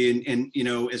community. And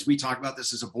as we talk about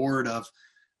this as a board of,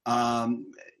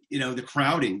 the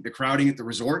crowding at the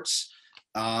resorts,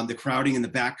 the crowding in the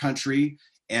backcountry.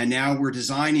 And now we're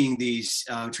designing these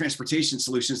transportation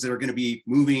solutions that are going to be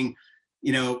moving,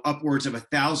 upwards of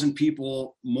 1,000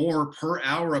 people more per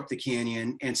hour up the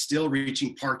canyon and still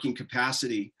reaching parking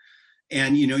capacity.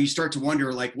 And, you start to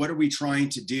wonder, like, what are we trying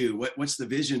to do? What's the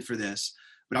vision for this?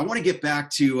 But I want to get back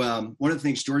to one of the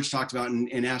things George talked about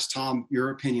and ask Tom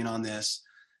your opinion on this.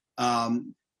 How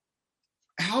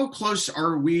close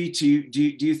are we to, do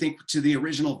you think, to the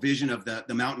original vision of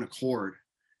the Mountain Accord?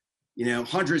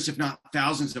 Hundreds, if not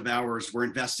thousands of hours were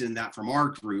invested in that from our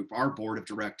group, our board of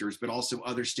directors, but also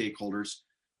other stakeholders.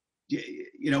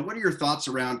 What are your thoughts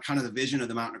around kind of the vision of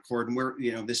the Mountain Accord and where,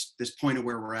 this point of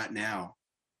where we're at now?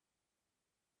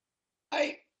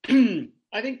 I think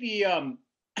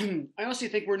I honestly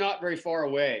think we're not very far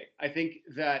away. I think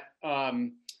that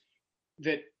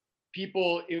that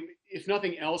people, if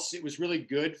nothing else, it was really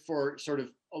good for sort of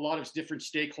a lot of different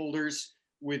stakeholders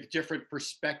with different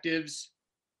perspectives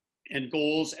and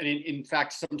goals, and in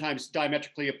fact, sometimes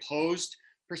diametrically opposed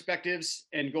perspectives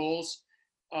and goals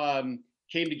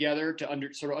came together to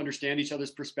sort of understand each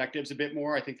other's perspectives a bit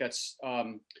more. I think that's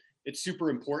it's super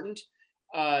important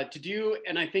to do,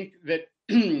 and I think that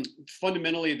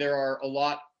fundamentally there are a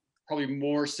lot, probably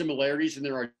more similarities than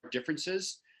there are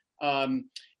differences.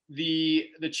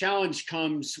 The challenge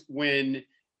comes when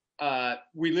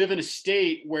we live in a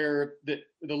state where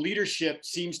the leadership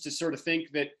seems to sort of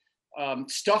think that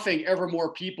stuffing ever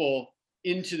more people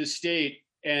into the state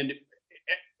and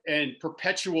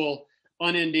perpetual,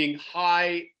 unending,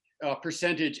 high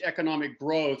percentage economic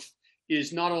growth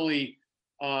is not only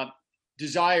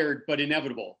desired but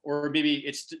inevitable, or maybe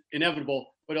it's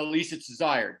inevitable, but at least it's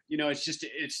desired.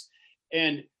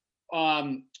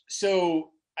 So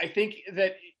I think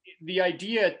that the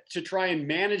idea to try and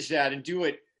manage that and do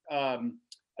it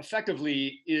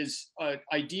effectively is an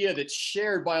idea that's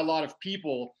shared by a lot of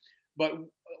people. But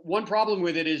one problem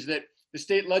with it is that the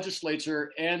state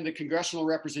legislature and the congressional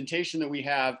representation that we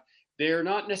have, they're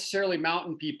not necessarily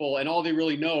mountain people, and all they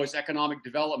really know is economic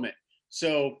development.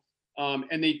 So,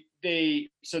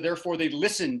 so therefore they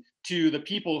listen to the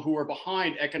people who are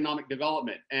behind economic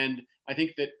development. And I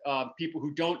think that people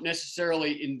who don't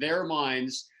necessarily in their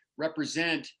minds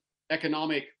represent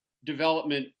economic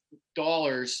development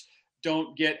dollars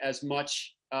don't get as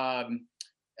much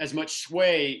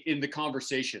sway in the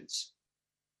conversations.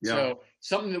 Yeah. So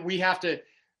something that we have to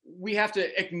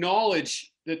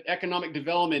acknowledge that economic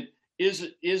development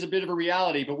is a bit of a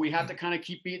reality, but we have to kind of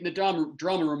keep beating the drum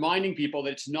and reminding people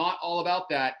that it's not all about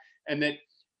that, and that,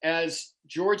 as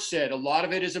George said, a lot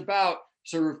of it is about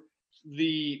sort of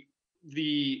the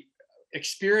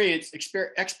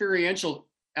experiential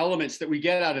elements that we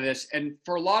get out of this. And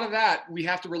for a lot of that, we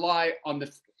have to rely on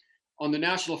the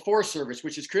National Forest Service,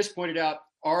 which, as Chris pointed out,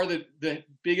 are the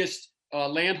biggest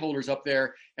landholders up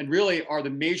there, and really are the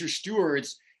major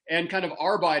stewards and kind of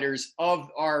arbiters of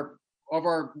our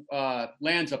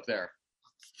lands up there.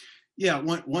 Yeah,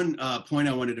 one point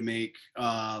I wanted to make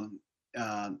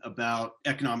about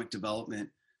economic development.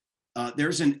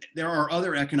 There are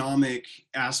other economic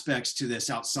aspects to this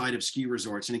outside of ski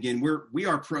resorts, and again, we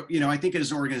are pro. I think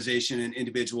as an organization and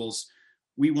individuals,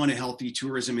 we want a healthy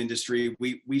tourism industry.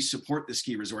 We support the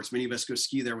ski resorts. Many of us go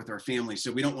ski there with our families,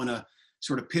 so we don't want to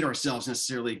sort of pit ourselves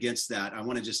necessarily against that. I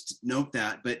want to just note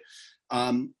that, but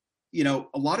a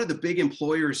lot of the big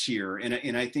employers here,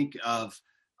 and I think of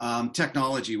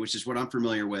technology, which is what I'm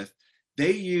familiar with.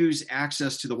 They use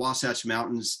access to the Wasatch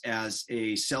Mountains as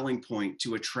a selling point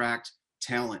to attract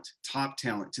talent, top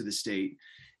talent to the state.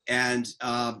 And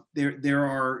there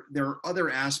are other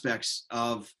aspects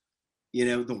of,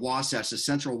 the Wasatch, the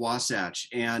central Wasatch,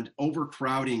 and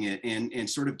overcrowding it and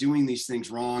sort of doing these things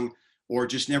wrong, or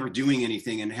just never doing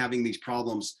anything and having these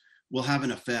problems will have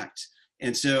an effect.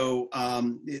 And so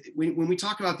when we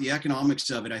talk about the economics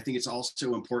of it, I think it's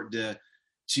also important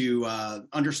to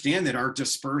understand that our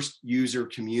dispersed user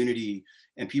community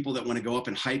and people that want to go up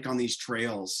and hike on these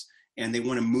trails and they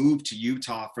want to move to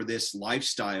Utah for this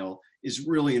lifestyle is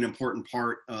really an important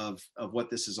part of what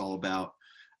this is all about.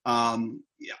 I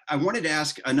wanted to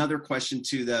ask another question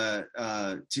to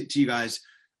to you guys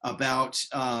about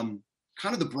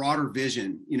kind of the broader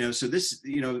vision. So this,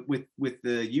 with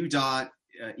the UDOT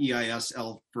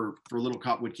EISL for Little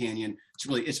Cottonwood Canyon.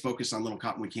 It's focused on Little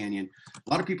Cottonwood Canyon. A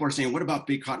lot of people are saying, what about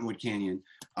Big Cottonwood Canyon?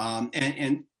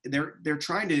 And they're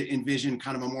trying to envision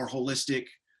kind of a more holistic,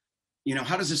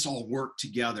 how does this all work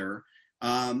together?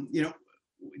 Do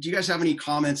you guys have any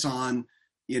comments on,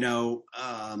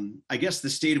 I guess the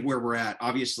state of where we're at?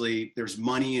 Obviously, there's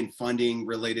money and funding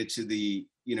related to the,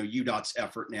 UDOT's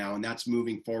effort now, and that's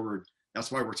moving forward.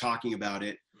 That's why we're talking about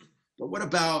it. But what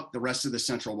about the rest of the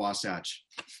Central Wasatch?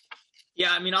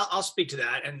 Yeah, I mean, I'll speak to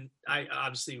that, and I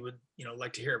obviously would,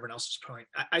 like to hear everyone else's point.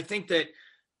 I think that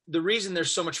the reason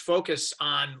there's so much focus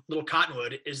on Little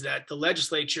Cottonwood is that the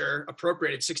legislature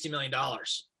appropriated $60 million,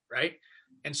 right?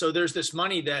 And so there's this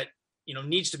money that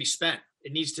needs to be spent.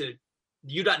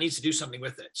 UDOT needs to do something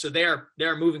with it. So they are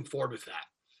moving forward with that.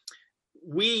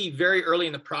 We very early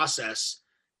in the process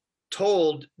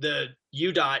told the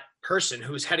UDOT person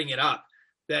who was heading it up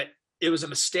that it was a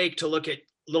mistake to look at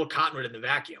Little Cottonwood in the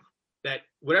vacuum, that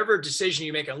whatever decision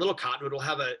you make on Little Cottonwood will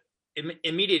have an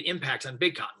immediate impact on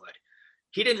Big Cottonwood.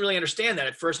 He didn't really understand that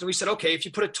at first. And we said, okay, if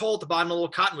you put a toll at the bottom of Little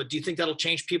Cottonwood, do you think that'll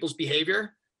change people's behavior? And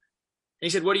he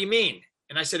said, what do you mean?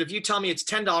 And I said, if you tell me it's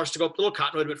 $10 to go up Little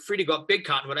Cottonwood, but free to go up Big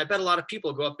Cottonwood, I bet a lot of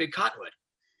people go up Big Cottonwood.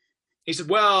 He said,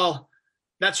 well,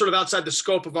 that's sort of outside the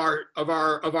scope of our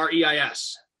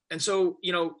EIS. And so,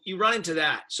 you run into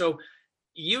that. So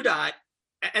UDOT,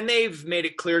 and they've made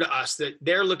it clear to us that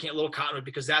they're looking at Little Cottonwood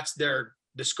because that's the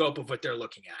scope of what they're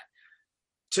looking at.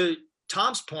 To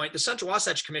Tom's point, the Central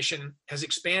Wasatch Commission has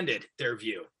expanded their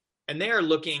view, and they are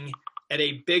looking at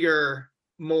a bigger,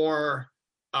 more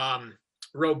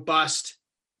robust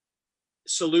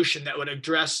solution that would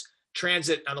address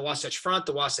transit on the Wasatch Front,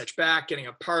 the Wasatch Back, getting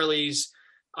up Parleys.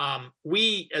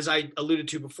 We, as I alluded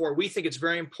to before, we think it's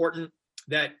very important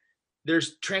that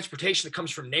there's transportation that comes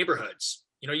from neighborhoods.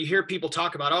 You hear people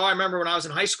talk about, I remember when I was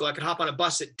in high school, I could hop on a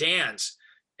bus at Dan's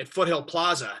at Foothill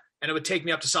Plaza, and it would take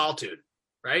me up to Solitude,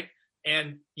 right?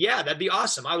 And yeah, that'd be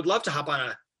awesome. I would love to hop on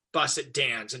a bus at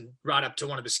Dan's and ride up to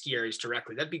one of the ski areas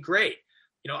directly. That'd be great.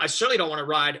 I certainly don't want to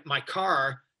ride my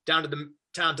car down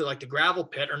to like the gravel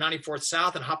pit or 94th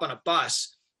South and hop on a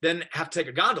bus, then have to take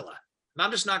a gondola. And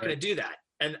I'm just not going to do that.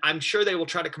 And I'm sure they will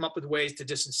try to come up with ways to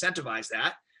disincentivize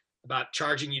that, about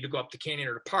charging you to go up the canyon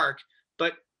or to park.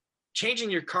 But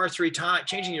changing your car 3 times,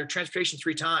 changing your transportation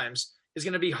 3 times is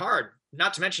going to be hard.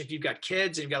 Not to mention if you've got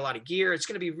kids and you've got a lot of gear, it's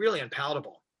going to be really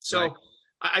unpalatable. So right.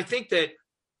 I think that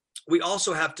we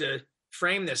also have to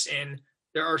frame this in,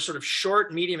 there are sort of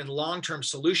short, medium, and long-term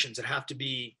solutions that have to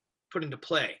be put into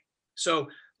play. So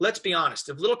let's be honest.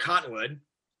 If Little Cottonwood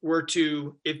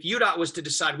if UDOT was to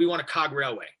decide we want a cog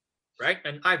railway, right?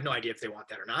 And I have no idea if they want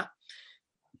that or not.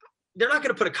 They're not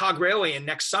going to put a cog railway in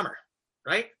next summer,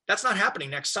 right? That's not happening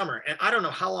next summer. And I don't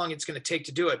know how long it's going to take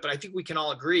to do it, but I think we can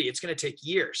all agree it's going to take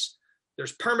years.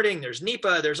 There's permitting, there's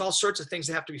NEPA, there's all sorts of things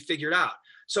that have to be figured out.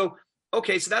 So,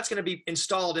 okay, so that's going to be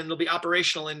installed and it'll be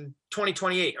operational in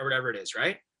 2028 or whatever it is,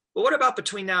 right? But what about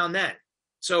between now and then?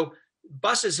 So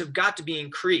buses have got to be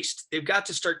increased. They've got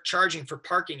to start charging for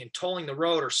parking and tolling the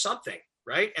road or something,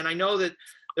 right? And I know that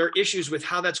there are issues with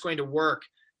how that's going to work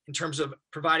in terms of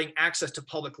providing access to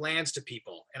public lands to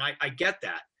people. And I get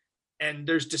that. And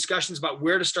there's discussions about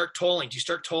where to start tolling. Do you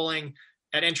start tolling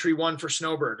at entry 1 for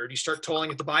Snowbird, or do you start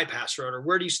tolling at the bypass road, or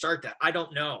where do you start that? I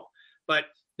don't know. But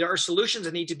there are solutions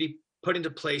that need to be put into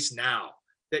place now,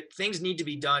 that things need to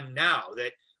be done now,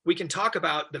 that we can talk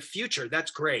about the future.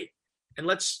 That's great. And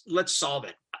let's solve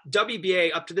it.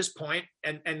 WBA up to this point,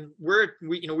 and we're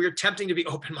attempting to be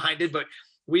open-minded, but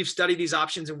we've studied these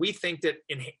options, and we think that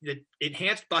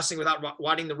enhanced busing without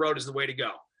widening the road is the way to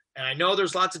go. And I know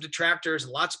there's lots of detractors,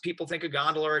 and lots of people think a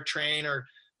gondola or a train or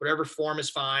whatever form is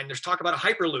fine. There's talk about a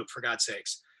hyperloop, for God's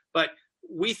sakes. But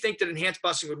we think that enhanced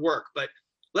busing would work. But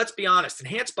let's be honest,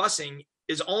 enhanced busing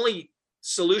is only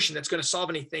solution that's going to solve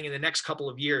anything in the next couple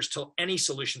of years till any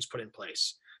solution's put in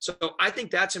place. So I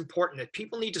think that's important, that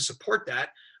people need to support that,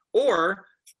 or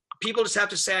people just have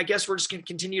to say, I guess we're just going to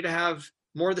continue to have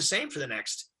more of the same for the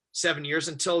next 7 years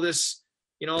until this,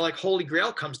 like Holy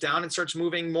Grail comes down and starts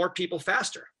moving more people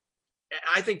faster.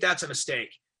 I think that's a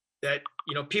mistake, that,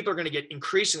 people are going to get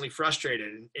increasingly frustrated.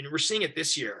 And we're seeing it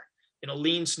this year in a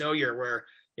lean snow year where,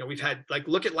 we've had,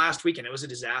 look at last weekend, it was a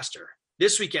disaster.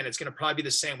 This weekend, it's going to probably be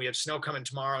the same. We have snow coming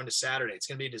tomorrow into Saturday. It's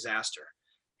going to be a disaster.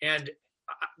 And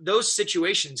those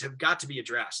situations have got to be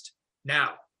addressed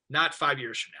now, not 5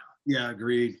 years from now. Yeah,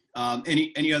 agreed.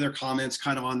 Any other comments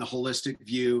kind of on the holistic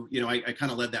view? I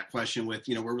kind of led that question with,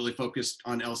 we're really focused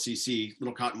on LCC,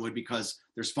 Little Cottonwood, because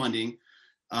there's funding.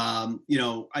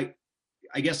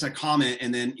 I guess a comment,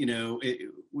 and then,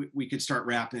 we could start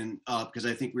wrapping up, because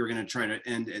I think we were going to try to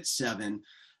end at 7.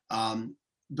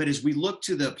 but as we look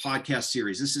to the podcast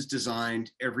series, this is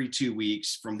designed every 2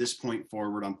 weeks from this point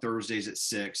forward on Thursdays at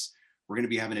 6. We're going to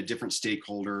be having a different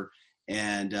stakeholder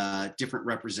and different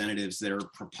representatives that are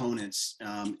proponents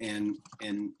and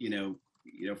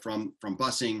from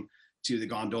busing to the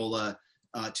gondola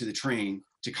to the train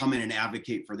to come in and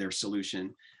advocate for their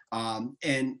solution.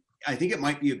 And I think it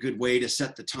might be a good way to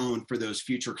set the tone for those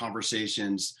future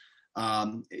conversations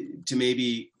to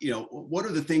maybe, what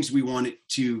are the things we want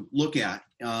to look at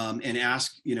and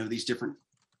ask, these different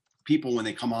people when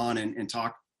they come on and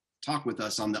talk with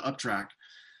us on the Uptrack.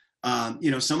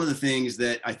 Some of the things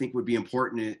that I think would be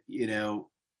important,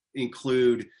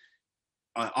 include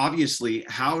obviously,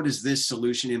 how does this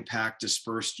solution impact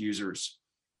dispersed users?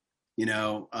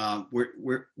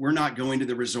 We're not going to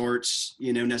the resorts,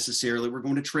 necessarily. We're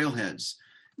going to trailheads.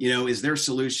 Is their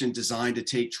solution designed to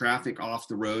take traffic off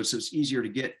the road so it's easier to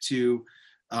get to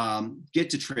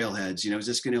trailheads? Is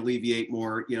this going to alleviate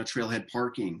more, trailhead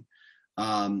parking?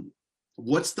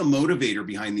 What's the motivator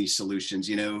behind these solutions?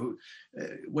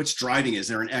 What's driving it? Is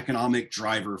there an economic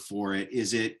driver for it?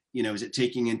 Is it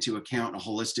taking into account a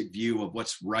holistic view of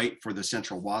what's right for the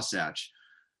Central Wasatch?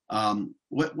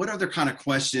 What other kind of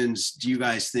questions do you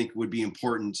guys think would be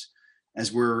important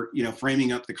as we're,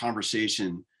 framing up the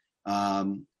conversation?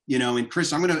 And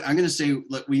Chris, I'm gonna say,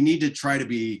 look, we need to try to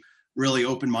be really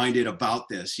open-minded about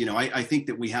this. I think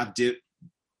that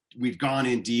we've gone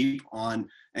in deep on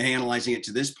analyzing it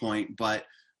to this point, but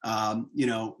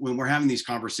when we're having these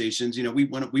conversations, we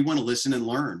want to listen and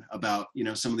learn about,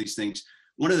 some of these things.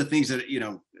 One of the things that,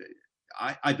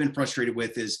 I've been frustrated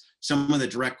with is some of the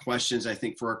direct questions, I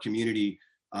think, for our community,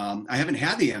 I haven't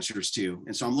had the answers to.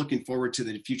 And so I'm looking forward to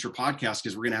the future podcast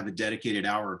because we're going to have a dedicated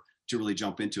hour to really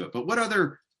jump into it. But what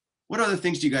other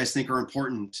things do you guys think are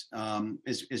important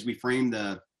as we frame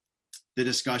the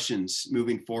discussions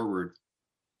moving forward?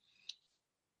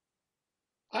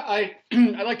 I'd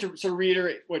like to sort of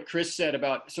reiterate what Chris said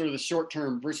about sort of the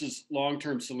short-term versus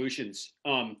long-term solutions.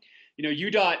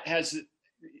 UDOT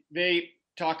they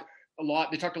talked a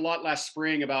lot last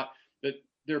spring about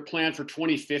their plan for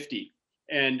 2050,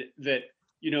 and that,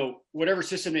 whatever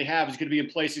system they have is going to be in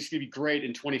place. It's going to be great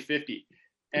in 2050.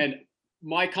 And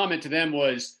my comment to them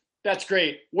was, that's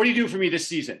great. What do you do for me this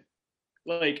season?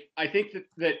 Like, I think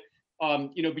that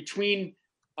between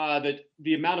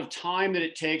the amount of time that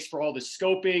it takes for all the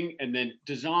scoping and then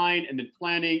design and then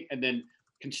planning and then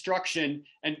construction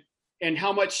and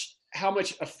how much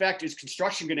effect is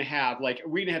construction going to have? Like, are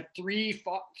we going to have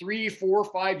 3, 4,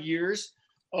 5 years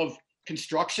of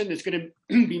construction that's going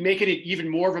to be making it even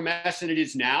more of a mess than it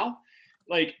is now?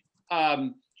 Like,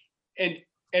 and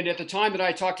at the time that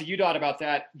I talked to UDOT about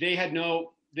that, they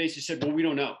just said, well, we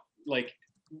don't know. Like,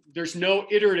 there's no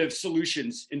iterative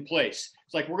solutions in place.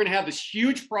 It's like, we're going to have this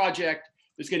huge project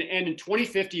that's going to end in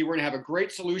 2050. We're going to have a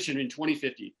great solution in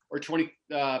 2050 or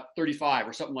 2035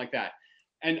 or something like that.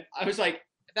 And I was like,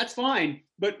 that's fine,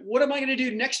 but what am I going to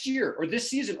do next year or this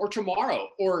season or tomorrow?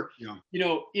 Or,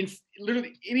 in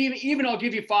literally, even I'll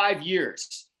give you 5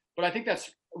 years. But I think that's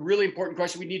a really important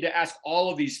question. We need to ask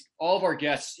all of our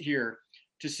guests here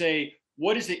to say,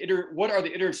 what are the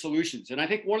iterative solutions? And I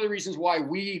think one of the reasons why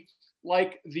we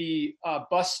like the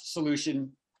bus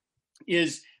solution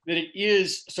is that it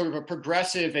is sort of a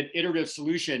progressive and iterative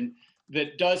solution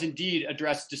that does indeed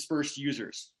address dispersed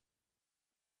users.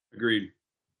 Agreed.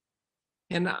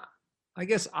 And I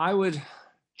guess I would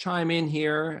chime in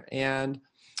here, and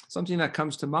something that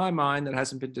comes to my mind that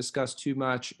hasn't been discussed too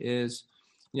much is,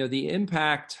 the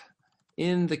impact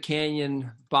in the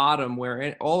canyon bottom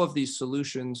where all of these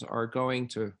solutions are going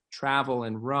to travel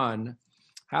and run.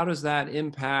 How does that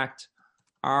impact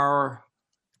our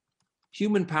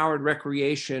human-powered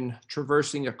recreation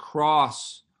traversing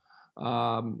across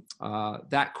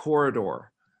that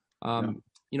corridor?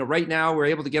 Right now we're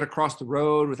able to get across the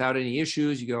road without any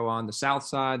issues. You go on the south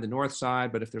side, the north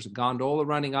side, but if there's a gondola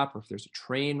running up or if there's a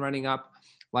train running up,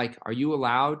 like, are you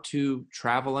allowed to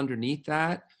travel underneath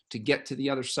that to get to the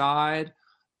other side?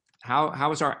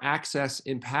 How is our access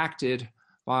impacted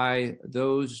by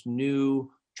those new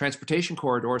transportation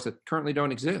corridors that currently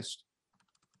don't exist?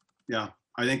 Yeah,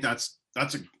 I think that's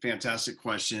a fantastic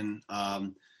question.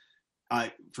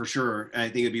 For sure, I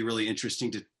think it'd be really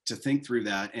interesting to think through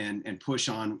that and push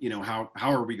on, how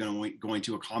are we going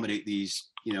to accommodate these,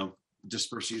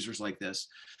 dispersed users like this?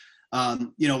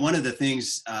 One of the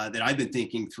things that I've been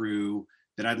thinking through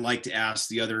that I'd like to ask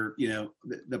the other,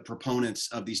 the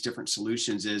proponents of these different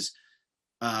solutions is,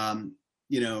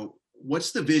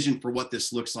 what's the vision for what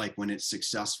this looks like when it's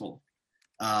successful?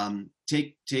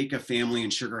 Take a family in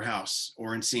Sugar House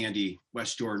or in Sandy,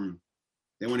 West Jordan.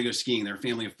 They want to go skiing. They're a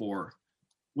family of 4.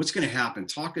 what's going to happen?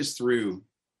 Talk us through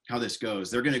how this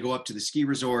goes. They're going to go up to the ski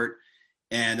resort,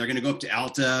 and they're going to go up to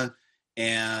Alta,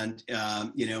 and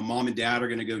mom and dad are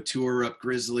going to go tour up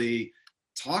Grizzly.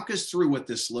 Talk us through what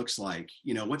this looks like.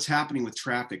 What's happening with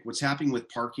traffic, what's happening with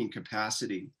parking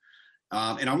capacity.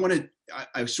 And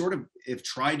I sort of have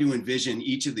tried to envision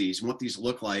each of these and what these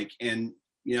look like. And,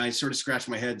 I sort of scratch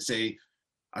my head and say,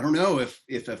 I don't know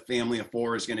if a family of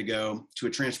 4 is going to go to a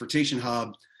transportation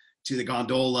hub, to the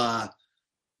gondola,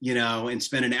 and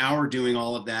spend an hour doing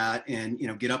all of that and,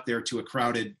 get up there to a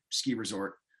crowded ski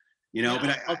resort,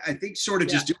 but I think sort of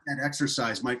just doing that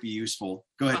exercise might be useful.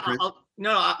 Go ahead, Chris.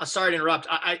 Sorry to interrupt.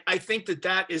 I think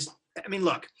that is,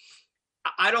 look,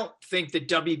 I don't think that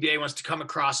WBA wants to come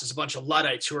across as a bunch of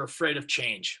Luddites who are afraid of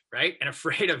change, right? And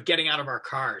afraid of getting out of our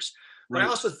cars. But I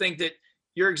also think that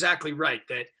you're exactly right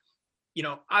that,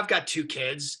 I've got 2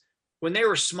 kids. When they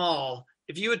were small,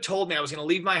 if you had told me I was going to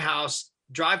leave my house,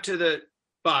 drive to the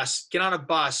bus, get on a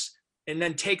bus, and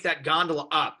then take that gondola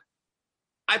up,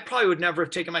 I probably would never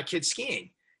have taken my kids skiing,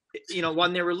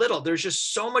 when they were little. There's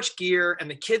just so much gear and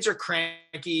the kids are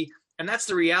cranky, and that's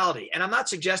the reality. And I'm not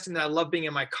suggesting that I love being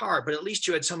in my car, but at least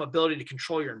you had some ability to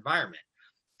control your environment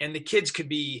and the kids could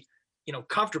be,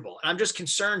 comfortable. And I'm just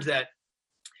concerned that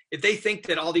if they think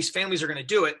that all these families are going to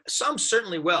do it, some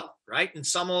certainly will, right? And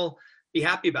some will be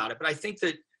happy about it. But I think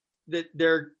that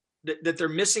they're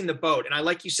missing the boat. And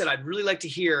like you said, I'd really like to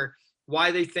hear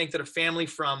why they think that a family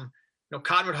from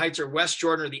Cottonwood Heights or West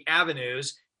Jordan or the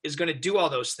Avenues is going to do all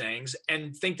those things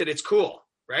and think that it's cool,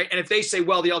 right? And if they say,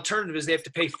 well, the alternative is they have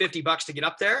to pay $50 to get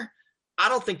up there, I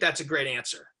don't think that's a great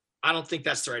answer. I don't think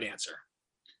that's the right answer.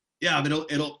 Yeah,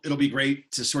 but it'll be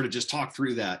great to sort of just talk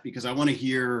through that, because I want to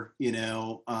hear,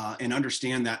 and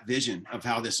understand that vision of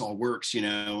how this all works,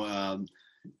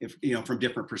 if from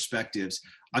different perspectives.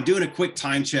 I'm doing a quick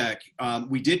time check.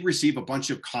 We did receive a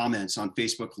bunch of comments on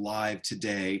Facebook Live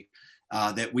today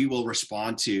that we will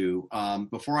respond to.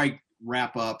 Before I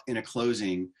wrap up in a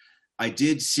closing, I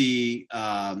did see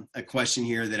a question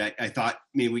here that I thought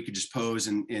maybe we could just pose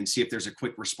and see if there's a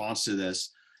quick response to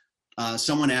this.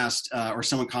 Someone asked, or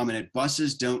someone commented,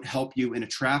 buses don't help you in a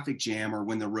traffic jam or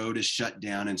when the road is shut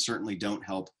down, and certainly don't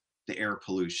help the air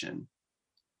pollution.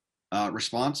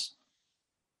 Response?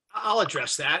 I'll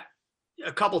address that.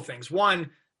 A couple of things. One,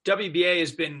 WBA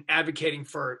has been advocating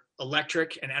for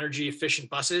electric and energy efficient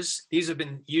buses. These have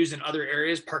been used in other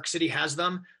areas. Park City has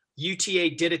them.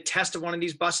 UTA did a test of one of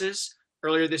these buses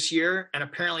earlier this year, and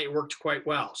apparently it worked quite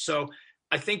well. So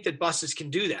I think that buses can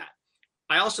do that.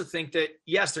 I also think that,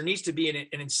 yes, there needs to be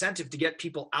an incentive to get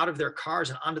people out of their cars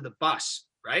and onto the bus,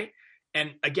 right?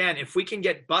 And again, if we can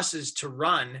get buses to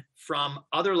run from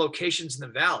other locations in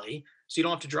the valley so you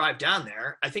don't have to drive down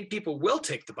there, I think people will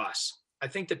take the bus. I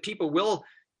think that people will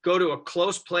go to a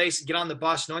close place, get on the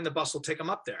bus, knowing the bus will take them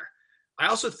up there. I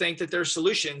also think that there are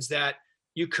solutions that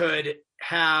you could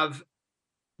have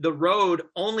the road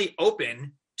only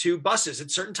open to buses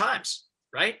at certain times,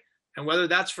 right? And whether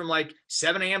that's from like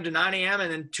 7 a.m. to 9 a.m.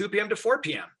 and then 2 p.m. to 4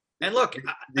 p.m. And look,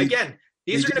 again,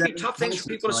 these are going to be tough things for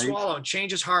people to swallow, and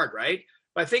change is hard, right?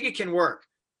 But I think it can work.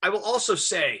 I will also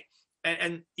say,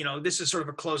 and this is sort of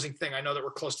a closing thing. I know that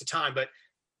we're close to time, but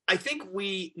I think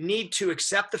we need to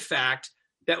accept the fact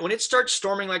that when it starts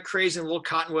storming like crazy in Little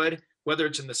Cottonwood, whether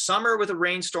it's in the summer with a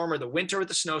rainstorm or the winter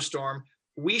with a snowstorm,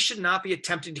 we should not be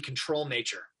attempting to control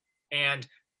nature. And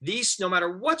these, no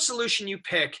matter what solution you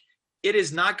pick, it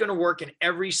is not going to work in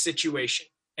every situation.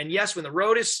 And yes, when the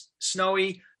road is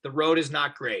snowy, the road is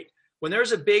not great. When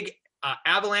there's a big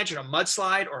avalanche or a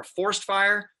mudslide or a forest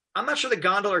fire, I'm not sure the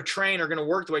gondola or train are going to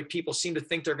work the way people seem to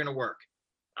think they're going to work.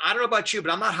 I don't know about you,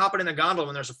 but I'm not hopping in the gondola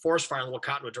when there's a forest fire in Little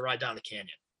Cottonwood to ride down the canyon.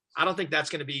 I don't think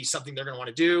that's going to be something they're going to want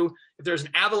to do. If there's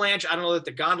an avalanche, I don't know that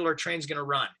the gondola or train is going to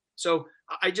run. So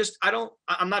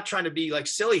I'm not trying to be like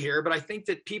silly here, but I think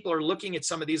that people are looking at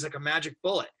some of these like a magic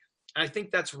bullet. And I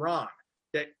think that's wrong,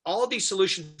 that all of these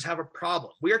solutions have a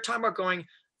problem. We are talking about going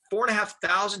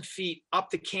 4,500 feet up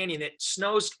the canyon that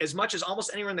snows as much as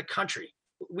almost anywhere in the country.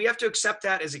 We have to accept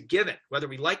that as a given, whether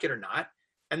we like it or not,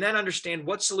 and then understand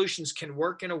what solutions can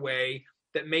work in a way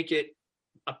that make it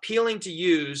appealing to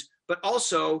use, but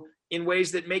also in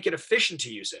ways that make it efficient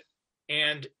to use it.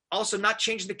 And also not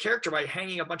changing the character by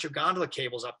hanging a bunch of gondola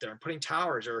cables up there and putting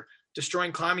towers or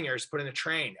destroying climbing areas to put in a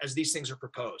train as these things are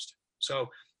proposed. So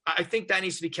I think that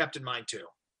needs to be kept in mind too.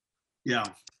 Yeah.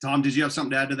 Tom, did you have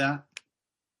something to add to that?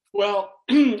 Well,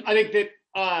 I think that,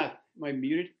 am I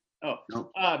muted? Oh,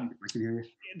 no, I can hear you.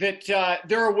 That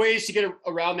there are ways to get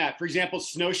around that. For example,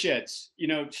 snow sheds.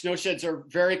 Snow sheds are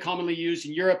very commonly used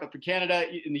in Europe, up in Canada,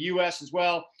 in the US as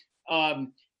well.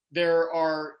 There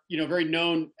are, very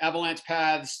known avalanche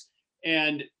paths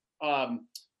And I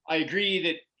agree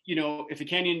that, if the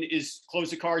canyon is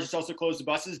closed to cars, it's also closed to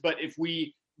buses. But if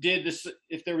we did this,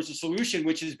 if there was a solution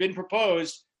which has been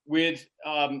proposed with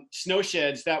snow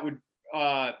sheds, that would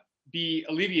be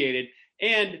alleviated.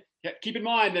 And keep in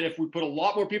mind that if we put a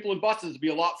lot more people in buses, there'll be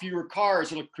a lot fewer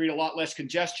cars. It'll create a lot less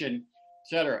congestion, et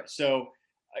cetera. So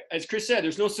as Chris said,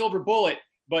 there's no silver bullet,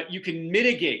 but you can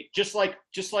mitigate, just like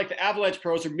the avalanche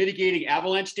pros are mitigating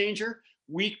avalanche danger.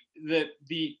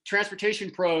 The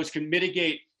transportation pros can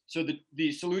mitigate. So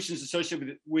the solutions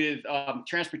associated with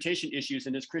transportation issues.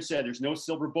 And as Chris said, there's no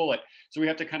silver bullet. So we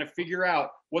have to kind of figure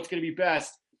out what's going to be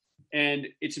best. And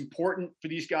it's important for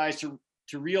these guys to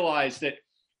realize that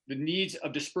the needs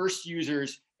of dispersed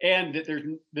users and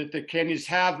that the canyons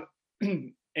have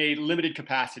a limited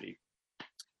capacity.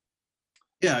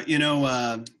 Yeah,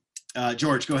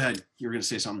 George, go ahead. You were going to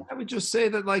say something. I would just say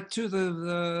that,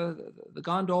 the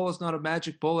gondola is not a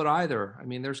magic bullet either. I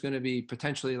mean, there's going to be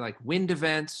potentially wind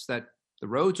events that the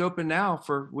road's open now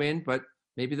for wind, but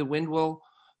maybe the wind will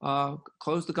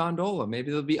close the gondola.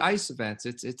 Maybe there'll be ice events.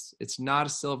 It's not a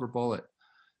silver bullet,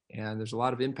 and there's a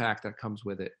lot of impact that comes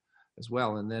with it as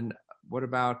well. And then what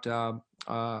about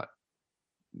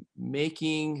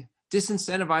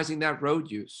disincentivizing that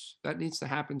road use? That needs to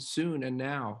happen soon and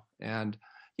now. And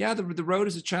yeah, the road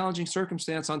is a challenging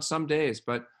circumstance on some days,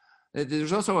 but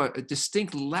there's also a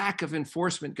distinct lack of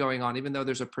enforcement going on, even though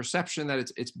there's a perception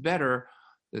that it's better,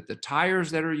 that the tires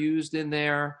that are used in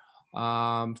there,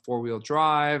 four-wheel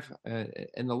drive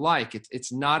and the like,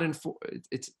 it's not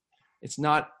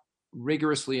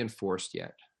rigorously enforced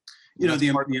yet.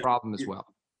 The problem as well.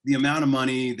 The amount of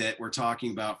money that we're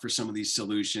talking about for some of these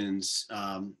solutions,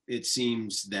 it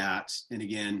seems that, and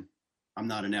again, I'm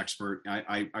not an expert.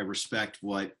 I respect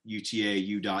what UTA,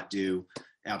 UDOT do,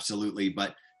 absolutely.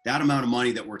 But that amount of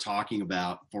money that we're talking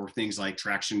about for things like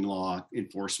traction law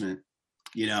enforcement,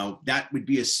 that would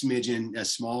be a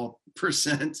small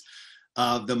percent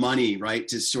of the money, right,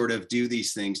 to sort of do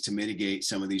these things to mitigate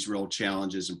some of these real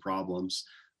challenges and problems.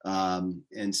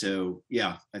 And so,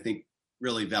 yeah, I think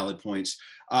really valid points.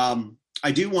 I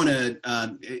do want to,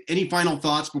 any final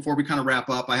thoughts before we kind of wrap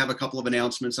up? I have a couple of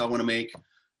announcements I want to make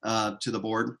to the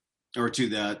board or to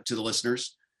the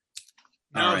listeners.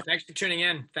 No, thanks for tuning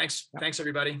in. Thanks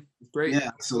everybody. Great. Yeah,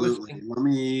 absolutely.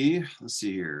 Let's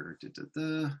see here.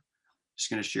 Just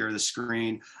going to share the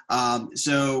screen.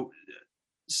 So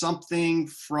something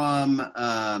from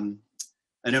an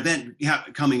event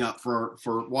coming up for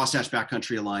Wasatch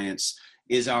Backcountry Alliance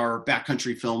is our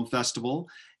Backcountry Film Festival.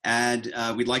 And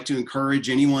we'd like to encourage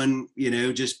anyone,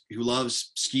 just who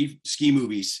loves ski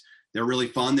movies. They're really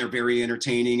fun. They're very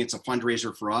entertaining. It's a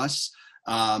fundraiser for us.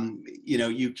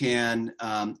 You can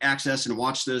access and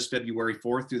watch those February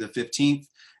 4th through the 15th.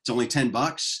 It's only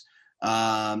 $10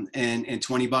 and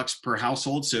 $20 per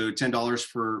household. So $10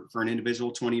 for an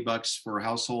individual, $20 for a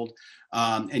household.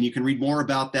 And you can read more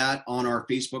about that on our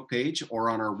Facebook page or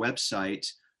on our website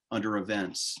under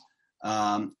events.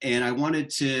 And I wanted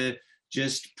to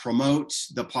just promote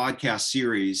the podcast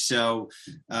series. So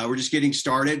we're just getting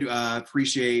started.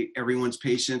 Appreciate everyone's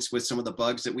patience with some of the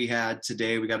bugs that we had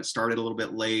today. We got it started a little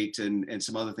bit late and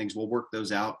some other things. We'll work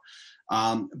those out.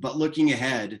 But looking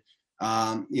ahead,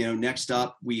 next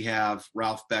up we have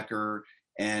Ralph Becker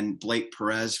and Blake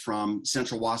Perez from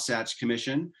Central Wasatch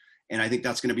Commission. And I think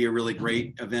that's going to be a really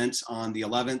great event on the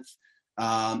 11th.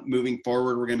 Moving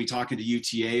forward, we're going to be talking to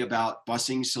UTA about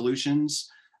busing solutions.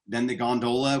 Then the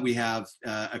gondola, we have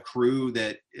a crew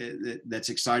that's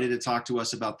excited to talk to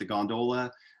us about the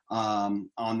gondola on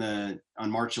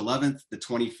March 11th, the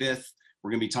 25th.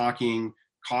 We're going to be talking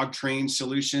cog train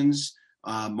solutions.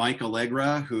 Mike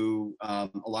Allegra, who a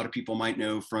lot of people might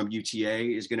know from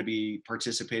UTA, is going to be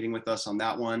participating with us on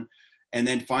that one. And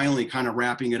then finally, kind of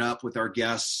wrapping it up with our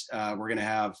guests, we're going to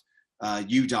have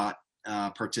UDOT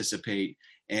participate.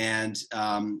 And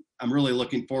I'm really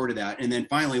looking forward to that. And then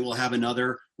finally, we'll have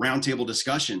another roundtable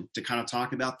discussion to kind of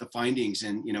talk about the findings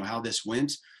and, how this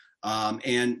went.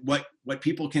 And what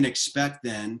people can expect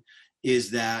then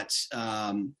is that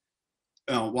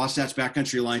Wasatch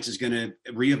Backcountry Alliance is going to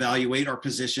reevaluate our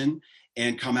position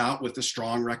and come out with a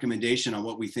strong recommendation on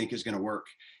what we think is going to work.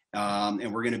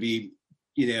 And we're going to be,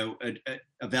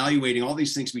 evaluating all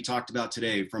these things we talked about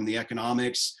today, from the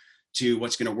economics to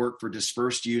what's going to work for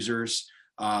dispersed users,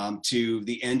 to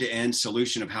the end-to-end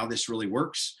solution of how this really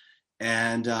works.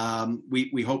 And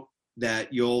we hope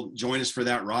that you'll join us for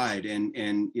that ride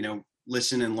and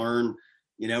listen and learn,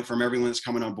 from everyone that's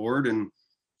coming on board. And,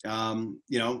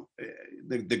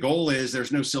 the goal is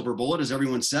there's no silver bullet, as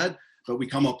everyone said, but we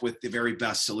come up with the very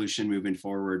best solution moving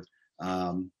forward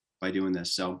by doing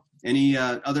this. So Any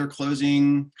other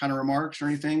closing kind of remarks or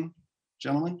anything,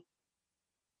 gentlemen?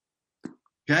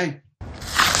 Okay.